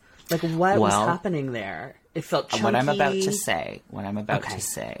Truelove? Like, what was Well, happening there? It felt chunky. what I'm about to say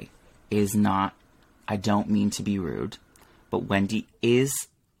Okay. is not, I don't mean to be rude, but Wendy is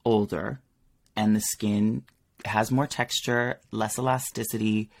older and the skin has more texture, less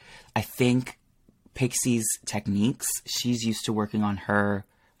elasticity. I think Pixie's techniques, she's used to working on her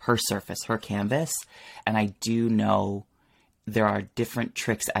surface, her canvas. And I do know there are different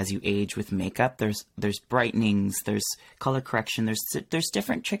tricks as you age with makeup. There's brightenings, there's color correction, there's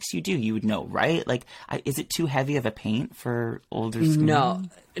different tricks you do. You would know, right? Like, is it too heavy of a paint for older skin?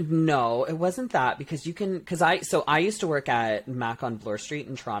 No, it wasn't that because I used to work at Mac on Bloor Street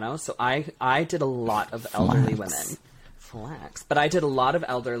in Toronto, so I did a lot of elderly women. Flex. But I did a lot of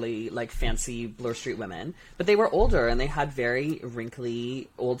elderly, like fancy Bloor Street women, but they were older and they had very wrinkly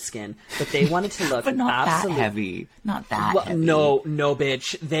old skin, but they wanted to look But not absolute- that heavy. Not that Well, heavy. no,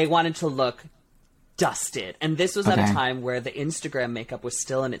 bitch. They wanted to look dusted. And this was at a Okay. time where the Instagram makeup was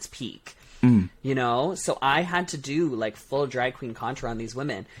still in its peak. Mm. You know? So I had to do like full drag queen contour on these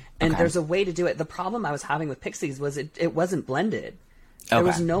women. And Okay. there's a way to do it. The problem I was having with Pixies was it wasn't blended. There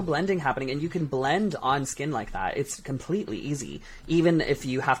was Okay. no blending happening, and you can blend on skin like that. It's completely easy. Even if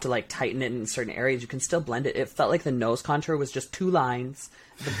you have to like tighten it in certain areas, you can still blend it. It felt like the nose contour was just two lines.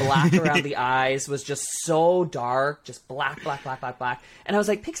 The black around the eyes was just so dark, just black. And I was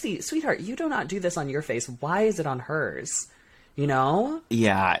like, Pixie, sweetheart, you do not do this on your face. Why is it on hers? You know?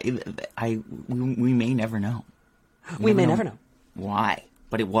 Yeah, we may never know. We may never know. Why,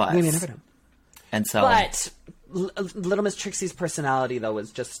 but it was. We may never know. And so, But Little Miss Trixie's personality, though,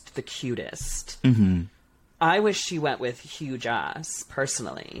 was just the cutest. Mm-hmm. I wish she went with huge ass,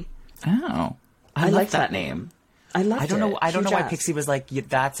 personally. oh, I like like that that name. I loved I don't know. it. I don't know Huge why ass. Pixie was like, yeah,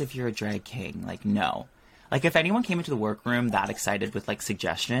 that's if you're a drag king. Like, no. Like, if anyone came into the workroom that excited with like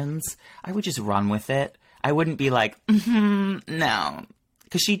suggestions, I would just run with it. I wouldn't be like, no,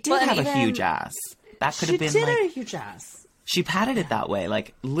 because she did Well, and have a even- huge ass. That could She have been did like have a huge ass. she padded it that way.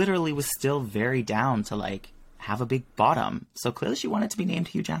 Like, literally was still very down to, like, have a big bottom. So clearly she wanted to be named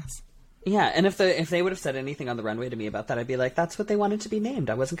Huge Ass. Yeah, and if they would have said anything on the runway to me about that, I'd be like, that's what they wanted to be named.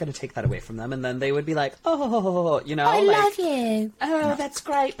 I wasn't going to take that away from them. And then they would be like, oh, you know. I like, love you. Oh, that's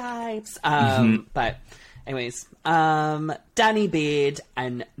great vibes. But anyways, Danny Beard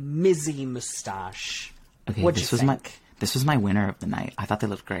and Mizzy Moustache. Okay, What'd you think? this was my winner of the night. I thought they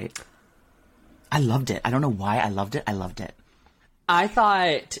looked great. I loved it. I don't know why I loved it. I loved it. I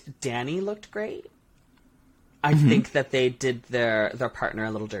thought Danny looked great. I think that they did their partner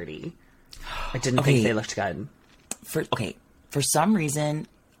a little dirty. I didn't think they looked good. For some reason,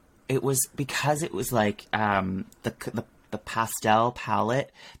 it was because it was like the pastel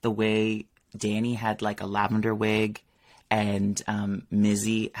palette, the way Danny had like a lavender wig and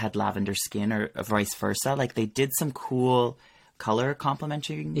Mizzy had lavender skin, or vice versa. Like, they did some cool color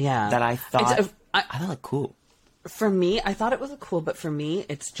complementing that I thought I looked cool. For me, I thought it was cool, but for me,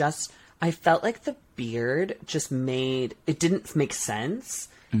 it's just, I felt like the beard just it didn't make sense,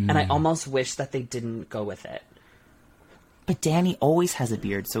 and I almost wish that they didn't go with it. But Danny always has a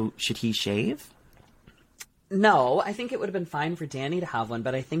beard, so should he shave? No, I think it would have been fine for Danny to have one,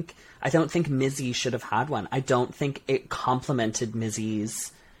 but I don't think Mizzy should have had one. I don't think it complemented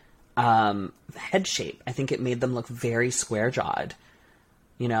Mizzy's head shape. I think it made them look very square-jawed,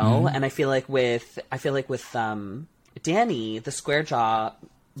 you know? And I feel like with Danny, the square jaw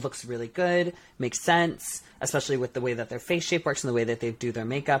looks really good, makes sense, especially with the way that their face shape works and the way that they do their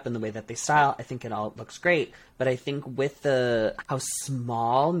makeup and the way that they style. I think it all looks great. But I think with how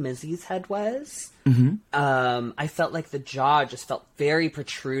small Mizzy's head was, I felt like the jaw just felt very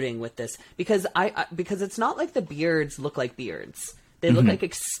protruding with this, because because it's not like the beards look like beards. They look like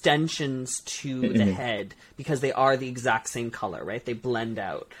extensions to the head, because they are the exact same color, right? They blend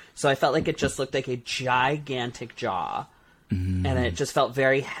out. So I felt like it just looked like a gigantic jaw. And it just felt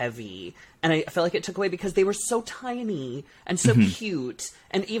very heavy. And I felt like it took away, because they were so tiny and so cute.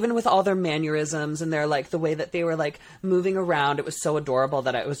 And even with all their mannerisms and their, like, the way that they were, like, moving around, it was so adorable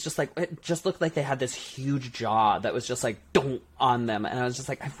that it was just, like, it just looked like they had this huge jaw that was just, like, don't on them. And I was just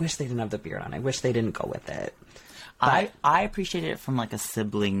like, I wish they didn't have the beard on. I wish they didn't go with it. But I appreciated it from, like, a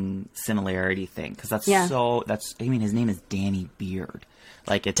sibling similarity thing, because I mean, his name is Danny Beard.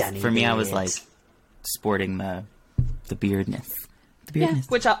 Like, it's, Danny for me, Beard. I was, like, sporting the beardness. The beardness.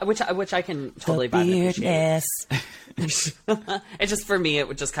 Yeah, which I can totally buy. Beardness. It just, for me,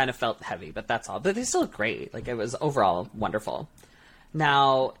 it just kind of felt heavy, but that's all. But they still look great. Like, it was overall wonderful.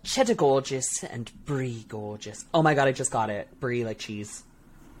 Now, Cheddar Gorgeous and Brie Gorgeous. Oh my god, I just got it. Brie like cheese.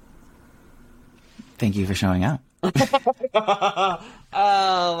 Thank you for showing up. Oh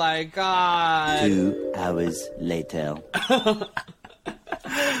my god. 2 hours later.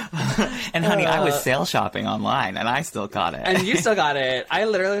 And honey, I was sale shopping online, and I still got it. And you still got it. I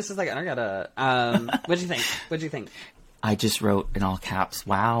literally was just like, I don't gotta. What'd you think? I just wrote in all caps,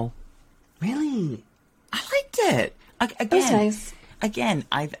 wow. Really? I liked it. Again, That's nice. Again,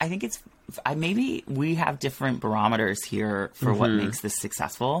 I think it's... maybe we have different barometers here for what makes this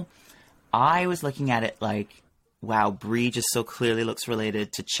successful. I was looking at it like, wow, Brie just so clearly looks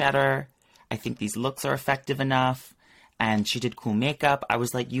related to Cheddar. I think these looks are effective enough. And she did cool makeup. I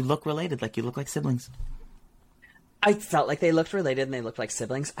was like, you look related. Like, you look like siblings. I felt like they looked related and they looked like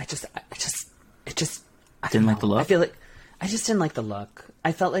siblings. I just Didn't like the look? I feel like I just didn't like the look.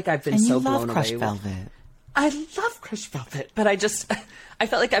 I felt like I've been so blown away. Crushed Velvet. I love Crushed Velvet, but I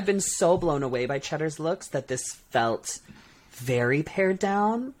felt like I've been so blown away by Cheddar's looks that this felt very pared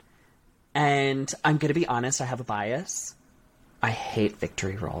down. And I'm going to be honest, I have a bias. I hate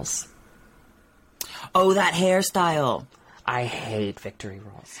victory rolls. Oh, that hairstyle. I hate victory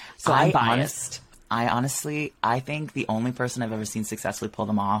rolls. So I'm biased. I think the only person I've ever seen successfully pull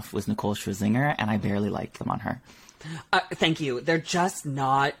them off was Nicole Scherzinger, and I barely liked them on her. Thank you. They're just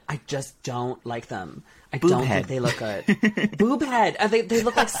not... I just don't like them. I Boob don't head. think they look good. Boob head. They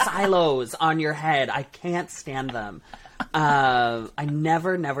look like silos on your head. I can't stand them. I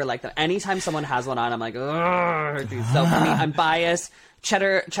never like them. Anytime someone has one on, I'm like, ugh. So for me, I'm biased.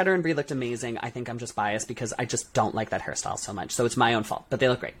 Cheddar and Brie looked amazing. I think I'm just biased because I just don't like that hairstyle so much. So it's my own fault, but they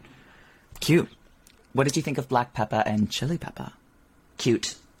look great. Cute. What did you think of Black Peppa and Chili Peppa?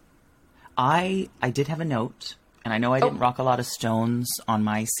 Cute. I did have a note, and I know I didn't rock a lot of stones on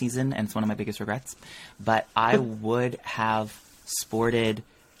my season, and it's one of my biggest regrets, but I would have sported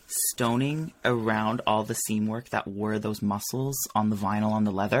stoning around all the seam work that were those muscles on the vinyl on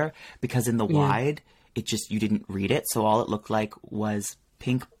the leather, because in the wide, it just, you didn't read it, so all it looked like was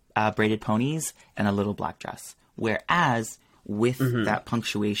pink braided ponies and a little black dress. Whereas with that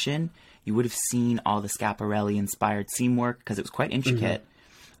punctuation, you would have seen all the Schiaparelli-inspired seam work because it was quite intricate.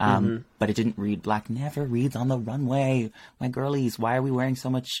 But it didn't read. Black never reads on the runway. My girlies, why are we wearing so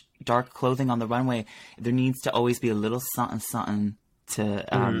much dark clothing on the runway? There needs to always be a little something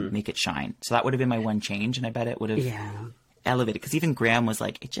to make it shine. So that would have been my one change, and I bet it would have elevated. Because even Graham was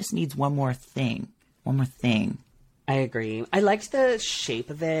like, it just needs one more thing. One more thing. I agree. I liked the shape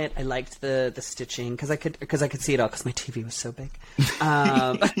of it. I liked the stitching because I could see it all because my TV was so big.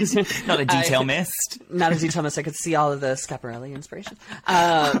 Not a detail missed. Not a detail missed. I could see all of the Schiaparelli inspiration.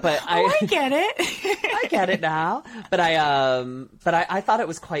 But I get it. I get it now. But I thought it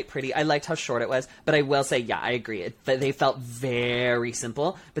was quite pretty. I liked how short it was. But I will say, yeah, I agree. They felt very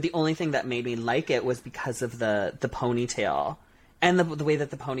simple. But the only thing that made me like it was because of the ponytail and the way that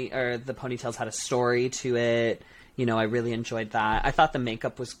the ponytails had a story to it. You know, I really enjoyed that. I thought the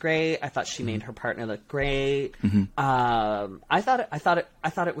makeup was great. I thought she made her partner look great. I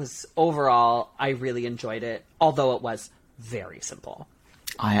thought it was overall. I really enjoyed it, although it was very simple.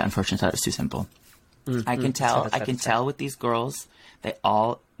 I unfortunately thought it was too simple. I can tell. I can tell with these girls, they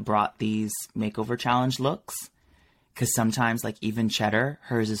all brought these makeover challenge looks. Because sometimes, like even Cheddar,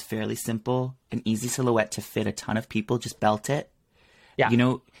 hers is fairly simple, an easy silhouette to fit a ton of people. Just belt it. Yeah. You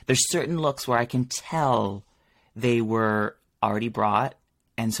know, there's certain looks where I can tell they were already brought,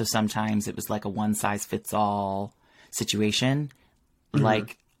 and so sometimes it was like a one-size-fits-all situation,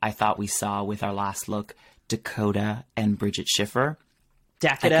 like I thought we saw with our last look, Dakota and Bridget Schiffer.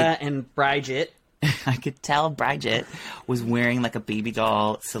 Dakota and Bridget. I could tell Bridget was wearing like a baby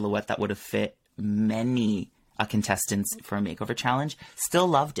doll silhouette that would have fit many contestants for a makeover challenge. Still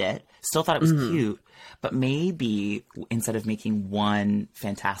loved it. Still thought it was cute. But maybe instead of making one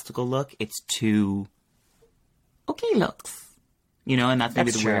fantastical look, it's two okay looks. You know, and that's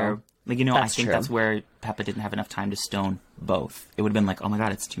maybe where, like, you know, I think that's where Peppa didn't have enough time to stone both. It would have been like, oh my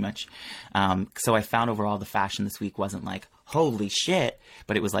God, it's too much. So I found overall the fashion this week wasn't like, holy shit,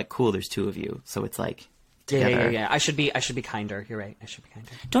 but it was like, cool, there's two of you. So it's like, together. Yeah. I should be kinder. You're right. I should be kinder.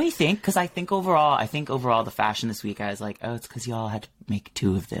 Don't you think? Because I think overall the fashion this week, I was like, oh, it's because y'all had to make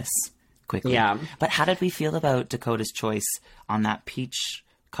two of this quickly. Yeah. But how did we feel about Dakota's choice on that peach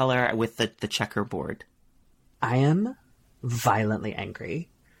color with the checkerboard? I am violently angry.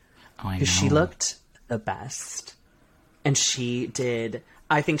 Oh, I know. Because she looked the best. And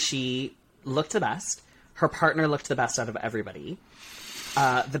I think she looked the best. Her partner looked the best out of everybody.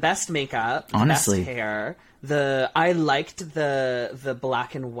 The best makeup, honestly, the best hair. I liked the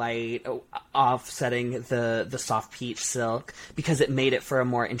black and white offsetting the soft peach silk because it made it for a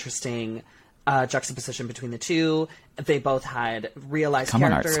more interesting juxtaposition between the two. They both had realized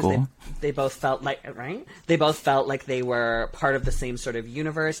characters. They both felt like They both felt like they were part of the same sort of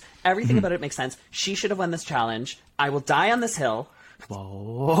universe. Everything about it makes sense. She should have won this challenge. I will die on this hill.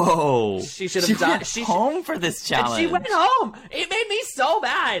 Whoa! She should have died. She went home for this challenge. And she went home. It made me so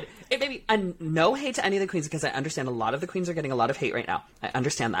mad. It made me. And no hate to any of the queens because I understand a lot of the queens are getting a lot of hate right now. I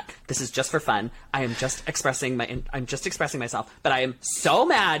understand that. This is just for fun. I'm just expressing myself. But I am so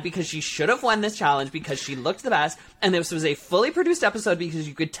mad because she should have won this challenge because she looked the best. And this was a fully produced episode because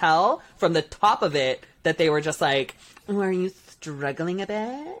you could tell from the top of it that they were just like, "Are you struggling a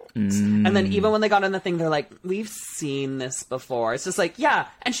bit?" And then even when they got on the thing, they're like, we've seen this before. It's just like, yeah,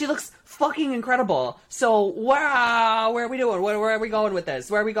 and she looks fucking incredible. So, wow, where are we doing? Where are we going with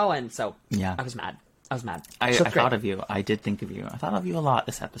this? Where are we going? So, yeah, I was mad. I thought of you. I did think of you. I thought of you a lot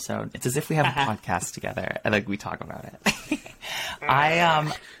this episode. It's as if we have a podcast together and like we talk about it.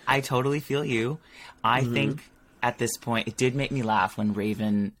 I totally feel you. I think at this point, it did make me laugh when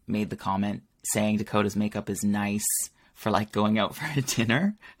Raven made the comment saying Dakota's makeup is nice for like going out for a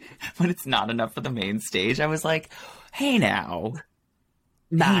dinner, but it's not enough for the main stage. I was like, hey now,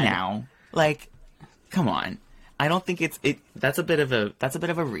 like, come on. I don't think that's a bit of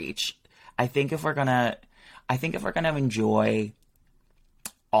a reach. I think if we're gonna enjoy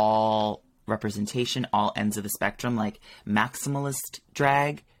all representation, all ends of the spectrum, like maximalist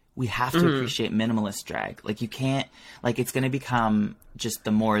drag, we have to appreciate minimalist drag. Like you can't, like it's gonna become just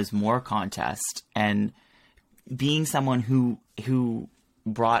the more is more contest. And being someone who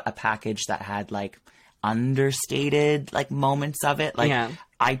brought a package that had like understated like moments of it, like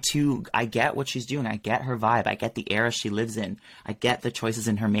I get what she's doing. I get her vibe. I get the era she lives in. I get the choices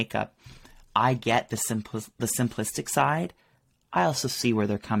in her makeup. I get the simplistic side. I also see where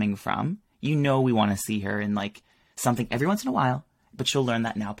they're coming from. You know, we want to see her in like something every once in a while, but she'll learn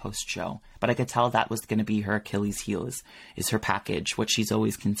that now post show. But I could tell that was going to be her Achilles heel is her package, what she's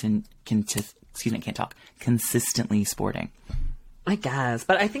always consistently sporting. I guess,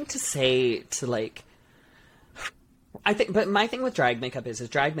 but I think I think, but my thing with drag makeup is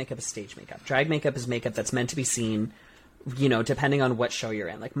drag makeup is stage makeup. Drag makeup is makeup that's meant to be seen, you know, depending on what show you're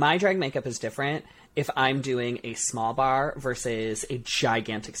in. Like, my drag makeup is different if I'm doing a small bar versus a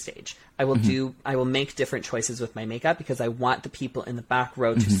gigantic stage. I will make different choices with my makeup because I want the people in the back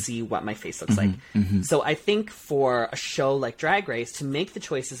row to see what my face looks like. So I think for a show like Drag Race, to make the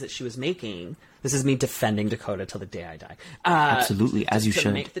choices that she was making, this is me defending Dakota till the day I die. Absolutely, as you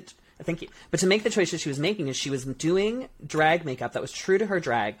should. Thank you. But to make the choices she was making is she was doing drag makeup that was true to her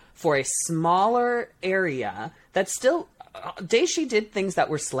drag for a smaller area that's still... days she did things that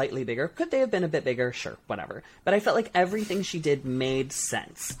were slightly bigger. Could they have been a bit bigger? Sure, whatever. But I felt like everything she did made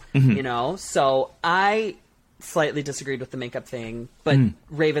sense, you know? So I slightly disagreed with the makeup thing, but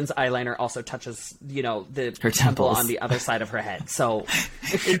Raven's eyeliner also touches, you know, her temple on the other side of her head. So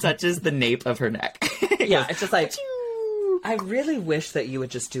it touches the nape of her neck. Yeah, it's just like... I really wish that you would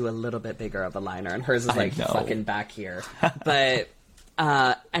just do a little bit bigger of a liner, and hers is like fucking back here. But,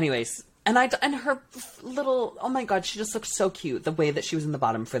 anyways, and her little, oh my god, she just looks so cute. The way that she was in the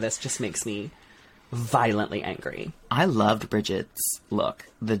bottom for this just makes me violently angry. I loved Bridget's look.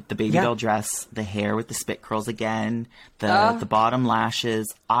 The baby doll dress, the hair with the spit curls again, the bottom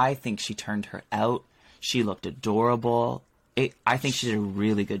lashes. I think she turned her out. She looked adorable. I think she did a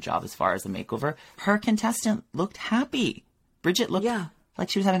really good job as far as the makeover. Her contestant looked happy. Bridget looked like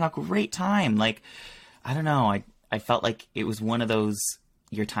she was having a great time. Like, I don't know. I felt like it was one of those,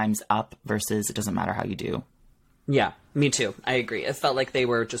 your time's up versus it doesn't matter how you do. Yeah, me too. I agree. It felt like they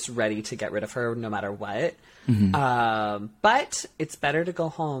were just ready to get rid of her no matter what. But it's better to go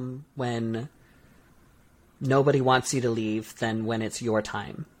home when nobody wants you to leave than when it's your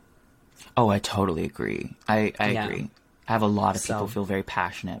time. Oh, I totally agree. I agree. I have a lot of people feel very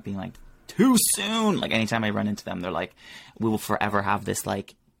passionate, being like, too soon. Like, anytime I run into them, they're like, we will forever have this,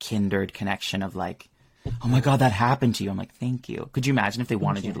 like, kindred connection of, like, oh my god, that happened to you. I'm like, thank you. Could you imagine if they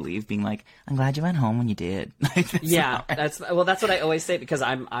wanted you to leave, being like, I'm glad you went home when you did? Like, that's what I always say, because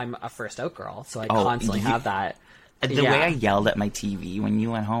I'm a first out girl, so I constantly have that. The way I yelled at my TV when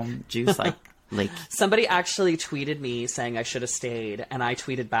you went home, Juice, like somebody actually tweeted me saying I should have stayed, and I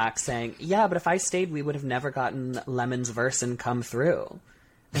tweeted back saying, yeah, but if I stayed, we would have never gotten Lemon's verse and come through.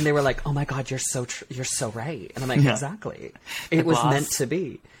 And they were like, oh my god, you're so right. And I'm like, exactly. It was meant to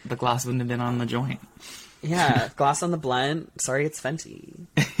be. The glass wouldn't have been on the joint. Yeah, glass on the blunt. Sorry, it's Fenty.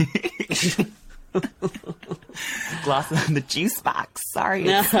 Glass on the juice box. Sorry,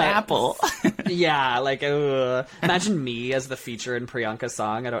 it's Snapple. Yeah, like, imagine me as the feature in Priyanka's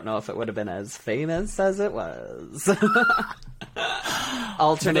song. I don't know if it would have been as famous as it was.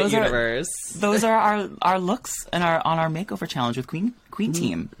 Alternate universe. Those are our looks and on our makeover challenge with Queen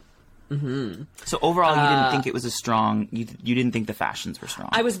Team. So overall, you didn't think it was a strong. You didn't think the fashions were strong.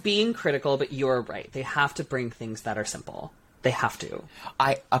 I was being critical, but you're right. They have to bring things that are simple. They have to.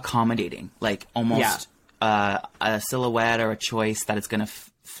 Accommodating, like almost a silhouette or a choice that is going to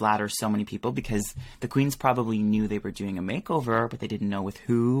flatter so many people, because the queens probably knew they were doing a makeover, but they didn't know with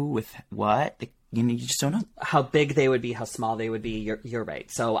who, with what. You just don't know how big they would be, how small they would be. You're right.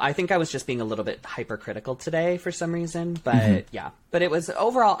 So I think I was just being a little bit hypercritical today for some reason, but but it was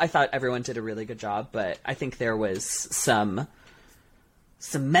overall. I thought everyone did a really good job, but I think there was some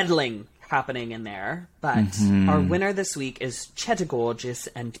meddling happening in there. But our winner this week is Chetta Gorgeous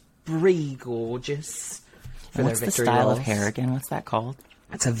and Brie Gorgeous. What's the style of hair again? What's that called?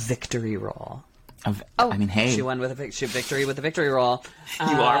 It's a victory roll. I mean, hey, she won with a victory with the victory roll.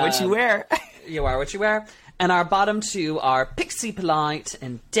 You are what you wear. You are what you wear. And our bottom two are Pixie Polite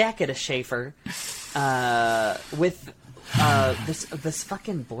and Decada Schaefer, with this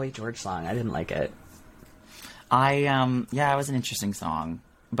fucking Boy George song. I didn't like it. It was an interesting song,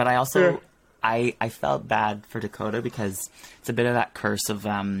 but I also I felt bad for Dakota, because it's a bit of that curse of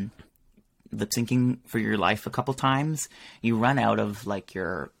lip syncing for your life a couple times. You run out of like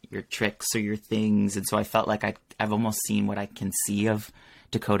your tricks or your things, and so I felt like I've almost seen what I can see of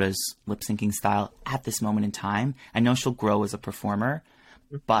Dakota's lip syncing style at this moment in time. I know she'll grow as a performer,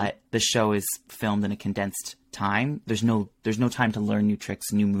 but the show is filmed in a condensed time. There's no time to learn new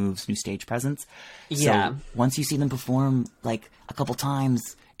tricks, new moves, new stage presence. So once you see them perform like a couple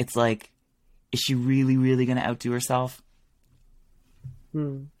times, it's like, is she really, really going to outdo herself?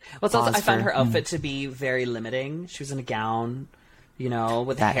 Well, it's also, I found her outfit to be very limiting. She was in a gown, you know,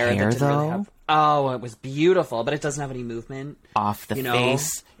 with that hair that didn't really have... Oh, it was beautiful, but it doesn't have any movement. Off the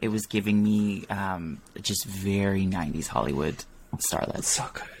face, it was giving me just very 90s Hollywood starlet. It's so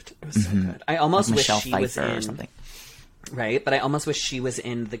good. It was so good. I almost wish Michelle she Pfeiffer was in... or something. Right, but I almost wish she was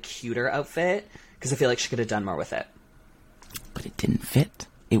in the cuter outfit, because I feel like she could have done more with it. But it didn't fit.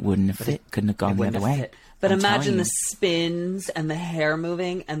 It wouldn't have fit. Couldn't have gone the other way. But I'm imagine telling the you. spins and the hair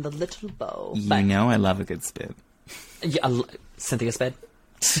moving and the little bow. You know I love a good spin. Yeah, Cynthia Spin.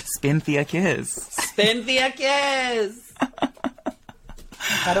 Spinthia kiss. Cynthia Kiss!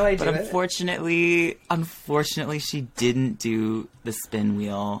 How do I do But it? unfortunately, she didn't do the spin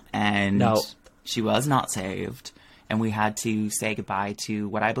wheel, and No. she was not saved. And we had to say goodbye to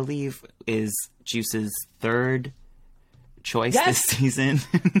what I believe is Juice's third choice Yes! this season.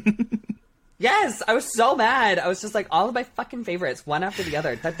 Yes, I was so mad. I was just like, all of my fucking favorites, one after the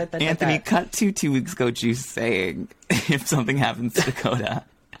other. Anthony, cut to 2 weeks ago, Juice saying, if something happens to Dakota,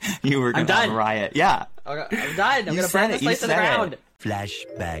 you were going to have a done. riot. Yeah. Okay, I'm done. I'm You going to said burn it, this you place to the said it. ground.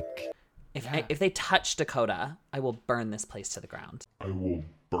 Flashback. If they touch Dakota, I will burn this place to the ground. I will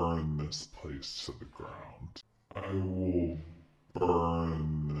burn this place to the ground. I will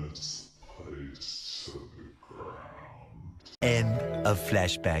burn this place to the ground. End of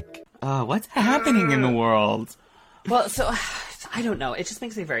flashback. Oh, what's happening in the world? Well, so I don't know. It just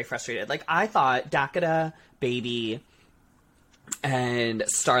makes me very frustrated. Like, I thought Dakota, Baby, and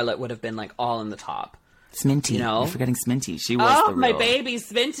Starlet would have been like all in the top. Sminty. You know? You're forgetting Sminty. She was Oh, the my real... baby,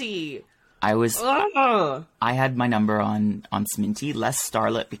 Sminty. I had my number on Sminty, less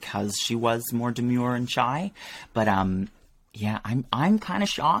Starlet because she was more demure and shy. But yeah, I'm kind of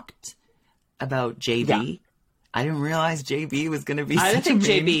shocked about JB. Yeah. I didn't realize JB was going to be. I didn't such a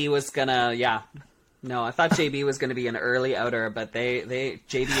think main- JB was gonna. Yeah, no, I thought JB was gonna be an early outer, but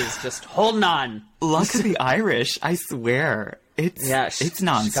JB is just holding on. Luck of the Irish, I swear. It's it's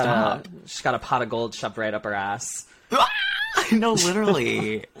nonstop. She's got a pot of gold shoved right up her ass. I know,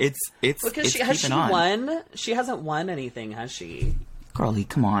 literally. It's Because it's keeping on. won? She hasn't won anything, has she? Girlie,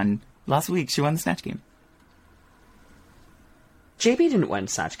 come on. Last week she won the Snatch Game. JB didn't win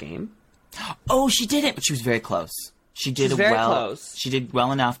Snatch Game. Oh, she didn't, but she was very close. She did She's very well. close. She did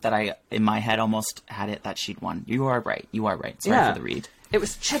well enough that I, in my head, almost had it that she'd won. You are right. You are right. Sorry Yeah. for the read. It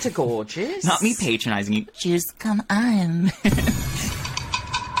was Chetta Gorgeous. Not me patronizing you. Just come on.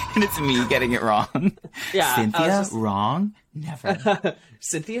 And it's me getting it wrong. Yeah, I Cynthia, was just- wrong? Never.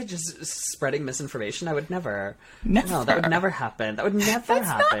 Cynthia just spreading misinformation. I would never. Never. No, that would never happen. That would never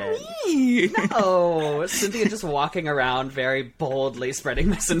happen. Me. Oh, Cynthia just walking around very boldly spreading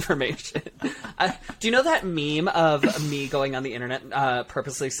misinformation. Do you know that meme of me going on the internet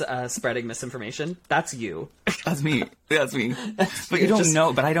purposely spreading misinformation? That's you. That's me. That's me. But you. you don't Just-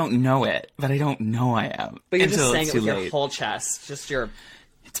 know. But I don't know it. But I don't know I am. But you're until just saying it's it too with late. your whole chest. Just your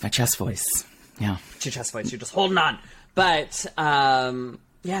It's my chest voice. Yeah. chest voice. You're just holding on. But,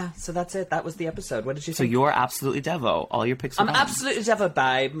 yeah, so that's it. That was the episode. What did you So think? you're absolutely Devo. All your picks are I'm gone. absolutely never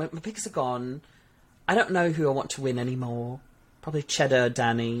babe. My picks are gone. I don't know who I want to win anymore. Probably Cheddar,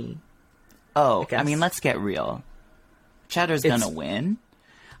 Danny. Oh, guess. I mean, let's get real. Cheddar's It's- gonna win.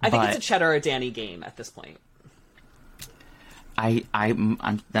 I think But- it's a Cheddar or Danny game at this point.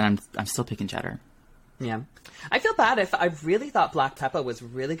 I'm still picking Cheddar. Yeah. I feel bad if I really thought Black Peppa was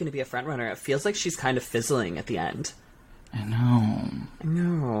really going to be a front runner. It feels like she's kind of fizzling at the end. I know,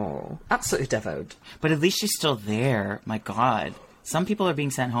 No. Absolutely devoted. but at least she's still there. My God, some people are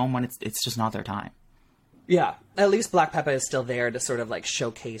being sent home when it's just not their time. Yeah. At least Black Peppa is still there to sort of like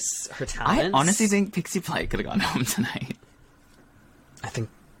showcase her talents. I honestly think Pixie Flight could have gone home tonight. I think,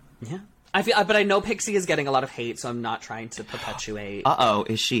 yeah. But I know Pixie is getting a lot of hate, so I'm not trying to perpetuate.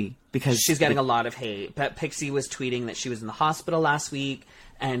 Is she? Because She's getting a lot of hate. But Pixie was tweeting that she was in the hospital last week,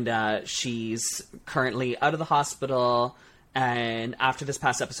 and she's currently out of the hospital. And after this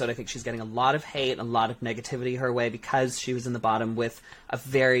past episode, I think she's getting a lot of hate, a lot of negativity her way because she was in the bottom with a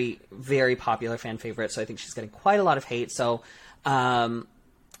very, very popular fan favorite. So I think she's getting quite a lot of hate. So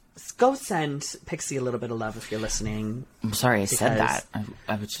go send Pixie a little bit of love if you're listening. I'm sorry I said because- that.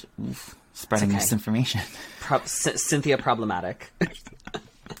 I was spreading okay. misinformation. Cynthia problematic.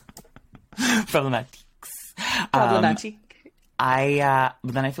 Problematic. Problematic. But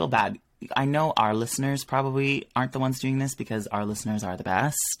then I feel bad. I know our listeners probably aren't the ones doing this because our listeners are the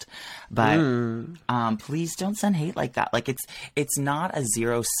best. But please don't send hate like that. Like it's not a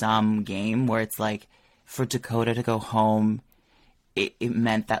zero-sum game where it's like for Dakota to go home, it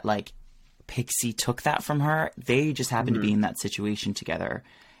meant that like Pixie took that from her. They just happened to be in that situation together,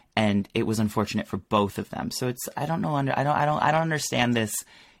 and it was unfortunate for both of them. So it's I don't understand this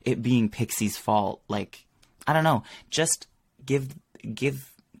it being Pixie's fault. Like I don't know. Just give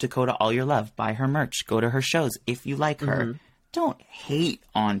Dakota all your love. Buy her merch. Go to her shows if you like her. Don't hate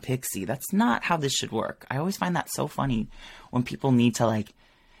on Pixie. That's not how this should work. I always find that so funny when people need to like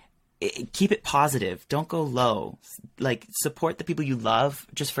keep it positive. Don't go low. Like support the people you love.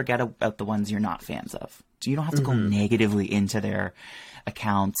 Just forget about the ones you're not fans of. You don't have to go negatively into their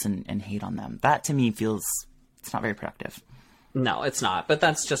accounts and hate on them. That to me feels, it's not very productive. No, it's not. But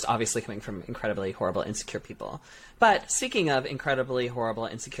that's just obviously coming from incredibly horrible, insecure people. But speaking of incredibly horrible,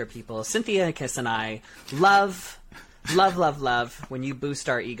 insecure people, Cynthia Kiss and I love when you boost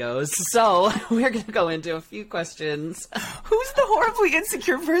our egos. So we're going to go into a few questions. Who's the horribly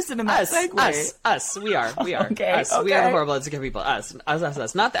insecure person in that segue? Us. We are. Okay, us. okay. We are the horrible, insecure people. Us.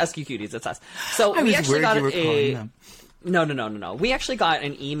 Not the SQ cuties. It's us. So we actually got No. We actually got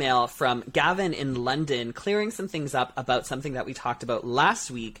an email from Gavin in London clearing some things up about something that we talked about last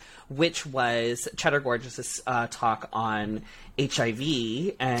week, which was Cheddar Gorgeous's talk on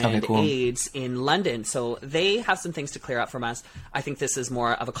HIV and AIDS in London. So they have some things to clear up from us. I think this is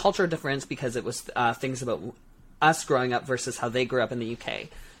more of a culture difference because it was things about us growing up versus how they grew up in the UK.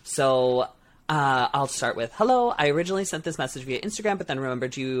 So I'll start with, hello, I originally sent this message via Instagram, but then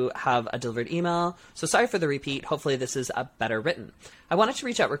remembered you have a delivered email. So sorry for the repeat. Hopefully this is better written. I wanted to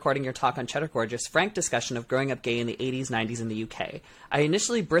reach out recording your talk on Cheddar Gorgeous, frank discussion of growing up gay in the 80s, 90s in the UK. I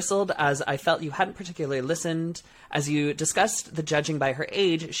initially bristled as I felt you hadn't particularly listened. As you discussed the judging by her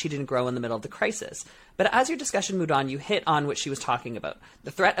age, she didn't grow in the middle of the crisis. But as your discussion moved on, you hit on what she was talking about.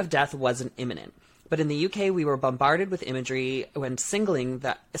 The threat of death wasn't imminent. But in the UK, we were bombarded with imagery when signaling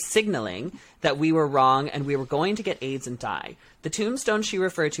that we were wrong and we were going to get AIDS and die. The tombstone she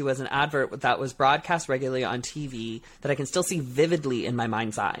referred to was an advert that was broadcast regularly on TV that I can still see vividly in my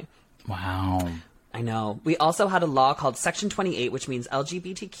mind's eye. Wow. I know. We also had a law called Section 28, which means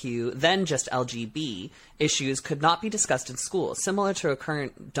LGBTQ, then just LGB, issues could not be discussed in school, similar to a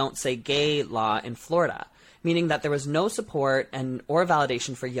current Don't Say Gay law in Florida, meaning that there was no support or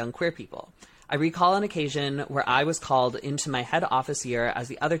validation for young queer people. I recall an occasion where I was called into my head office year as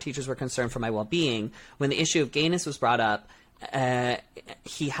the other teachers were concerned for my well-being. When the issue of gayness was brought up,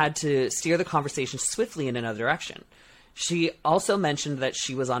 he had to steer the conversation swiftly in another direction. She also mentioned that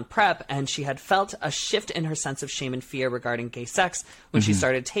she was on PrEP and she had felt a shift in her sense of shame and fear regarding gay sex when she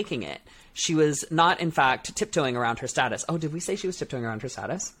started taking it. She was not, in fact, tiptoeing around her status. Oh, did we say she was tiptoeing around her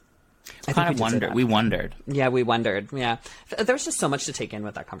status? We wondered. Yeah, we wondered. Yeah. There was just so much to take in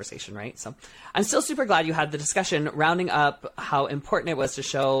with that conversation, right? So I'm still super glad you had the discussion, rounding up how important it was to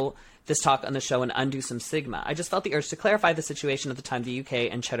show this talk on the show and undo some stigma. I just felt the urge to clarify the situation at the time the UK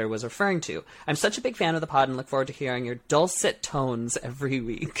and Cheddar was referring to. I'm such a big fan of the pod and look forward to hearing your dulcet tones every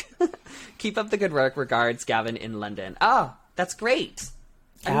week. Keep up the good work. Regards, Gavin in London. Oh, that's great.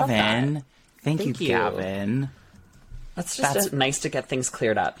 Gavin. Thank you, Gavin. That's just nice to get things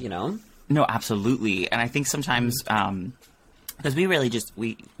cleared up, you know? No, absolutely. And I think sometimes, because we really just,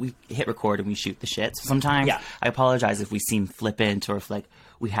 we hit record and we shoot the shit. So sometimes I apologize if we seem flippant or if like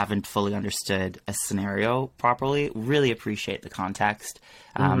we haven't fully understood a scenario properly. Really appreciate the context,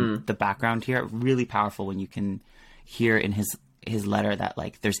 the background here. Really powerful when you can hear in his letter that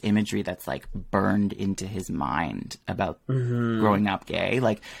like there's imagery that's like burned into his mind about growing up gay,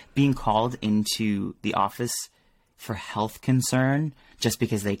 like being called into the office for health concern just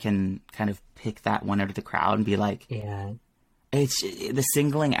because they can kind of pick that one out of the crowd and be like, it's the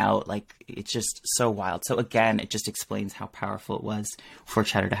singling out, like it's just so wild. So again, it just explains how powerful it was for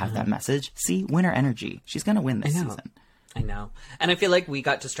Cheddar to have that message. See, winner energy. She's going to win this season. I know. And I feel like we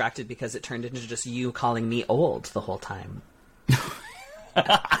got distracted because it turned into just you calling me old the whole time.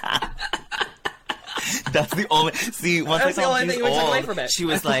 That's the only. See, once I told she's old, she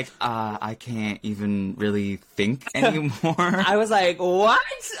was like, I can't even really think anymore. I was like, what?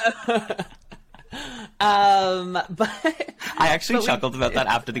 But I actually chuckled about that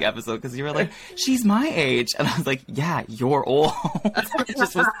after the episode because you were like, she's my age, and I was like, yeah, you're old. It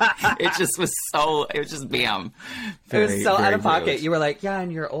just was bam. It was so out of pocket. You were like, yeah,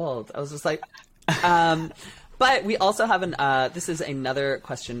 and you're old. I was just like, But we also have this is another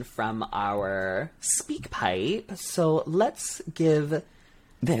question from our speak pipe. So let's give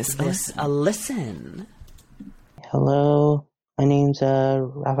this a listen. Hello, my name's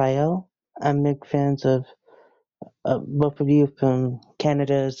Raphael. I'm big fans of both of you from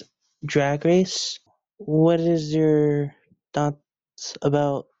Canada's Drag Race. What is your thoughts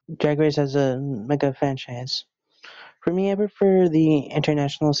about Drag Race as a mega franchise? For me, I prefer the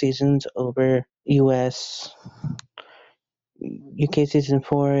international seasons over US. UK season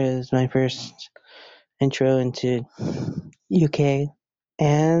 4 is my first intro into UK.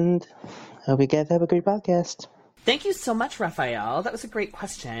 And I hope you guys have a great podcast. Thank you so much, Raphael. That was a great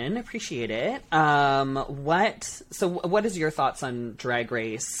question. Appreciate it. What is your thoughts on Drag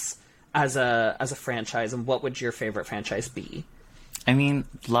Race as a franchise, and what would your favorite franchise be? I mean,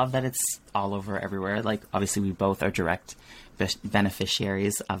 love that it's all over everywhere. Like, obviously, we both are direct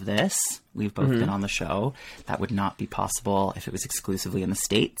beneficiaries of this. We've both been on the show. That would not be possible if it was exclusively in the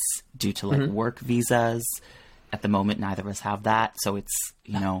States due to like work visas. At the moment, neither of us have that. So it's,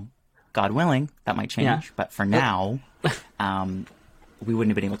 you know, God willing, that might change. Yeah. But for now, we wouldn't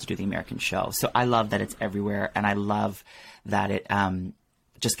have been able to do the American show. So I love that it's everywhere. And I love that it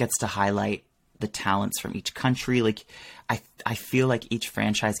just gets to highlight the talents from each country. Like, I feel like each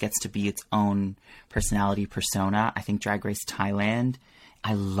franchise gets to be its own personality persona. I think Drag Race Thailand,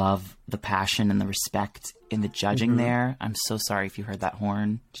 I love the passion and the respect in the judging there. I'm so sorry if you heard that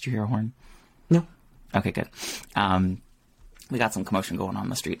horn. Did you hear a horn? No. Okay, good. We got some commotion going on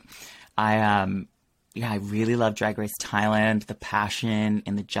the street. I really love Drag Race Thailand, the passion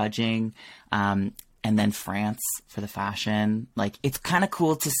in the judging. And then France for the fashion. Like, it's kind of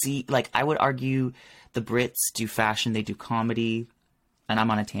cool to see, like, I would argue the Brits do fashion, they do comedy, and I'm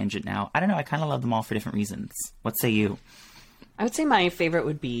on a tangent now. I don't know, I kind of love them all for different reasons. What say you? I would say my favorite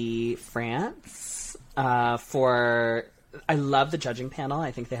would be France. I love the judging panel.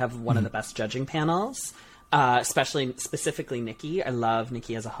 I think they have one of the best judging panels. Specifically Nikki. I love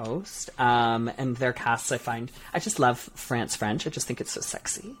Nikki as a host. And their casts, I just love France French. I just think it's so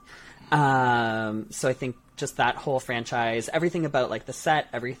sexy. So I think just that whole franchise, everything about like the set,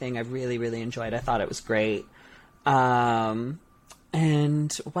 everything I really, really enjoyed. I thought it was great. And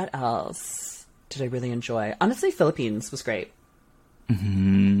what else did I really enjoy? Honestly, Philippines was great.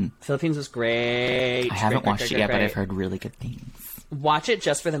 Philippines was great. I haven't watched it yet, but I've heard really good things. Watch it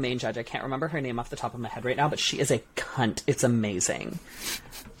just for the main judge. I can't remember her name off the top of my head right now, but she is a cunt. It's amazing.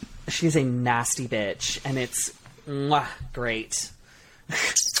 She's a nasty bitch, and it's great.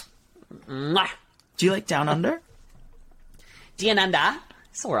 Mwah. Do you like Down Under? Down Under?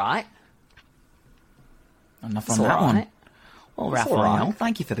 It's all right. Enough on that one. Well, Raphael,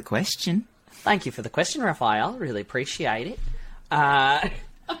 thank you for the question. Thank you for the question, Raphael. Really appreciate it.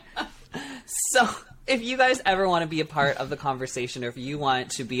 So, if you guys ever want to be a part of the conversation, or if you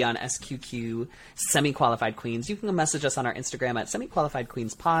want to be on SQQ Semi-Qualified Queens, you can message us on our Instagram at Semi-Qualified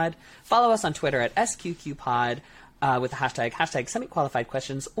Queens Pod. Follow us on Twitter at SQQ Pod. With the hashtag semi-qualified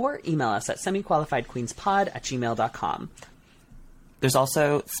questions, or email us at semiqualifiedqueenspod@gmail.com. There's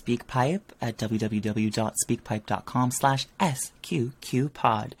also SpeakPipe at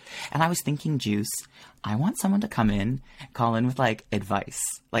www.speakpipe.com/SQQpod. And I was thinking, Juice, I want someone to come in, call in with, like, advice.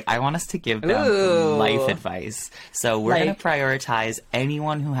 Like, I want us to give them life advice. So we're going to prioritize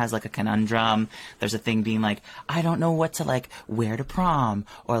anyone who has, like, a conundrum. There's a thing being like, I don't know what to, like, wear to prom,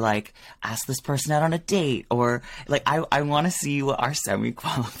 or, like, ask this person out on a date, or, like, I want to see what our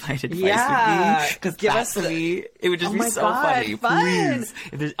semi-qualified advice would be. Because that, to me, it would just be so funny. Please.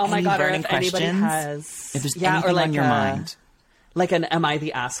 If there's any burning questions, if there's anything on your mind. Like an "Am I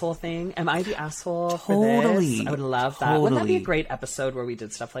the asshole" thing? Am I the asshole for this? I would love that. Wouldn't that be a great episode where we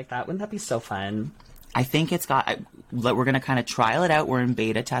did stuff like that? Wouldn't that be so fun? I think it's got... We're going to kind of trial it out. We're in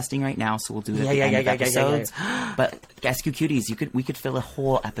beta testing right now, so we'll do it at the end of episodes. But SQ Cuties, we could fill a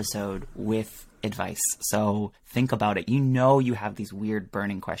whole episode with advice. So think about it. You know you have these weird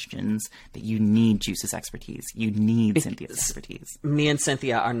burning questions that you need Juice's expertise. You need Cynthia's expertise. Me and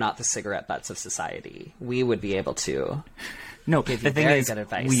Cynthia are not the cigarette butts of society. We would be able to... No, the thing is,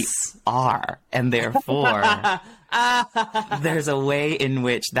 we are, and therefore, there's a way in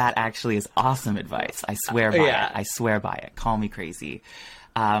which that actually is awesome advice. I swear by it. I swear by it. Call me crazy.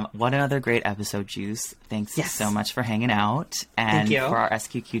 What another great episode, Juice. Thanks so much for hanging out. And for our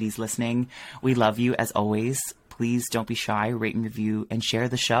SQ Cuties listening, we love you as always. Please don't be shy, rate and review, and share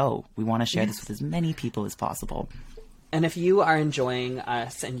the show. We want to share this with as many people as possible. And if you are enjoying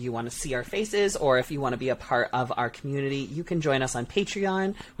us and you want to see our faces, or if you want to be a part of our community, you can join us on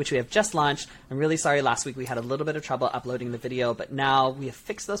Patreon, which we have just launched. I'm really sorry last week we had a little bit of trouble uploading the video, but now we have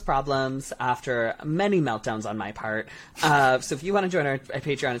fixed those problems after many meltdowns on my part. So if you want to join our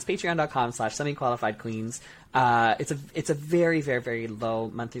Patreon, it's patreon.com/semi-qualified-queens. It's a very, very, very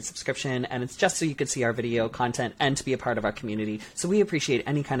low monthly subscription, and it's just so you can see our video content and to be a part of our community. So we appreciate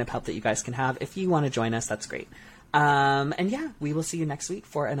any kind of help that you guys can have. If you want to join us, that's great. And yeah, we will see you next week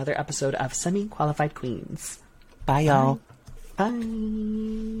for another episode of Semi-Qualified Queens. Bye, y'all.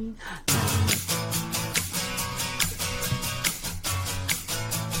 Bye.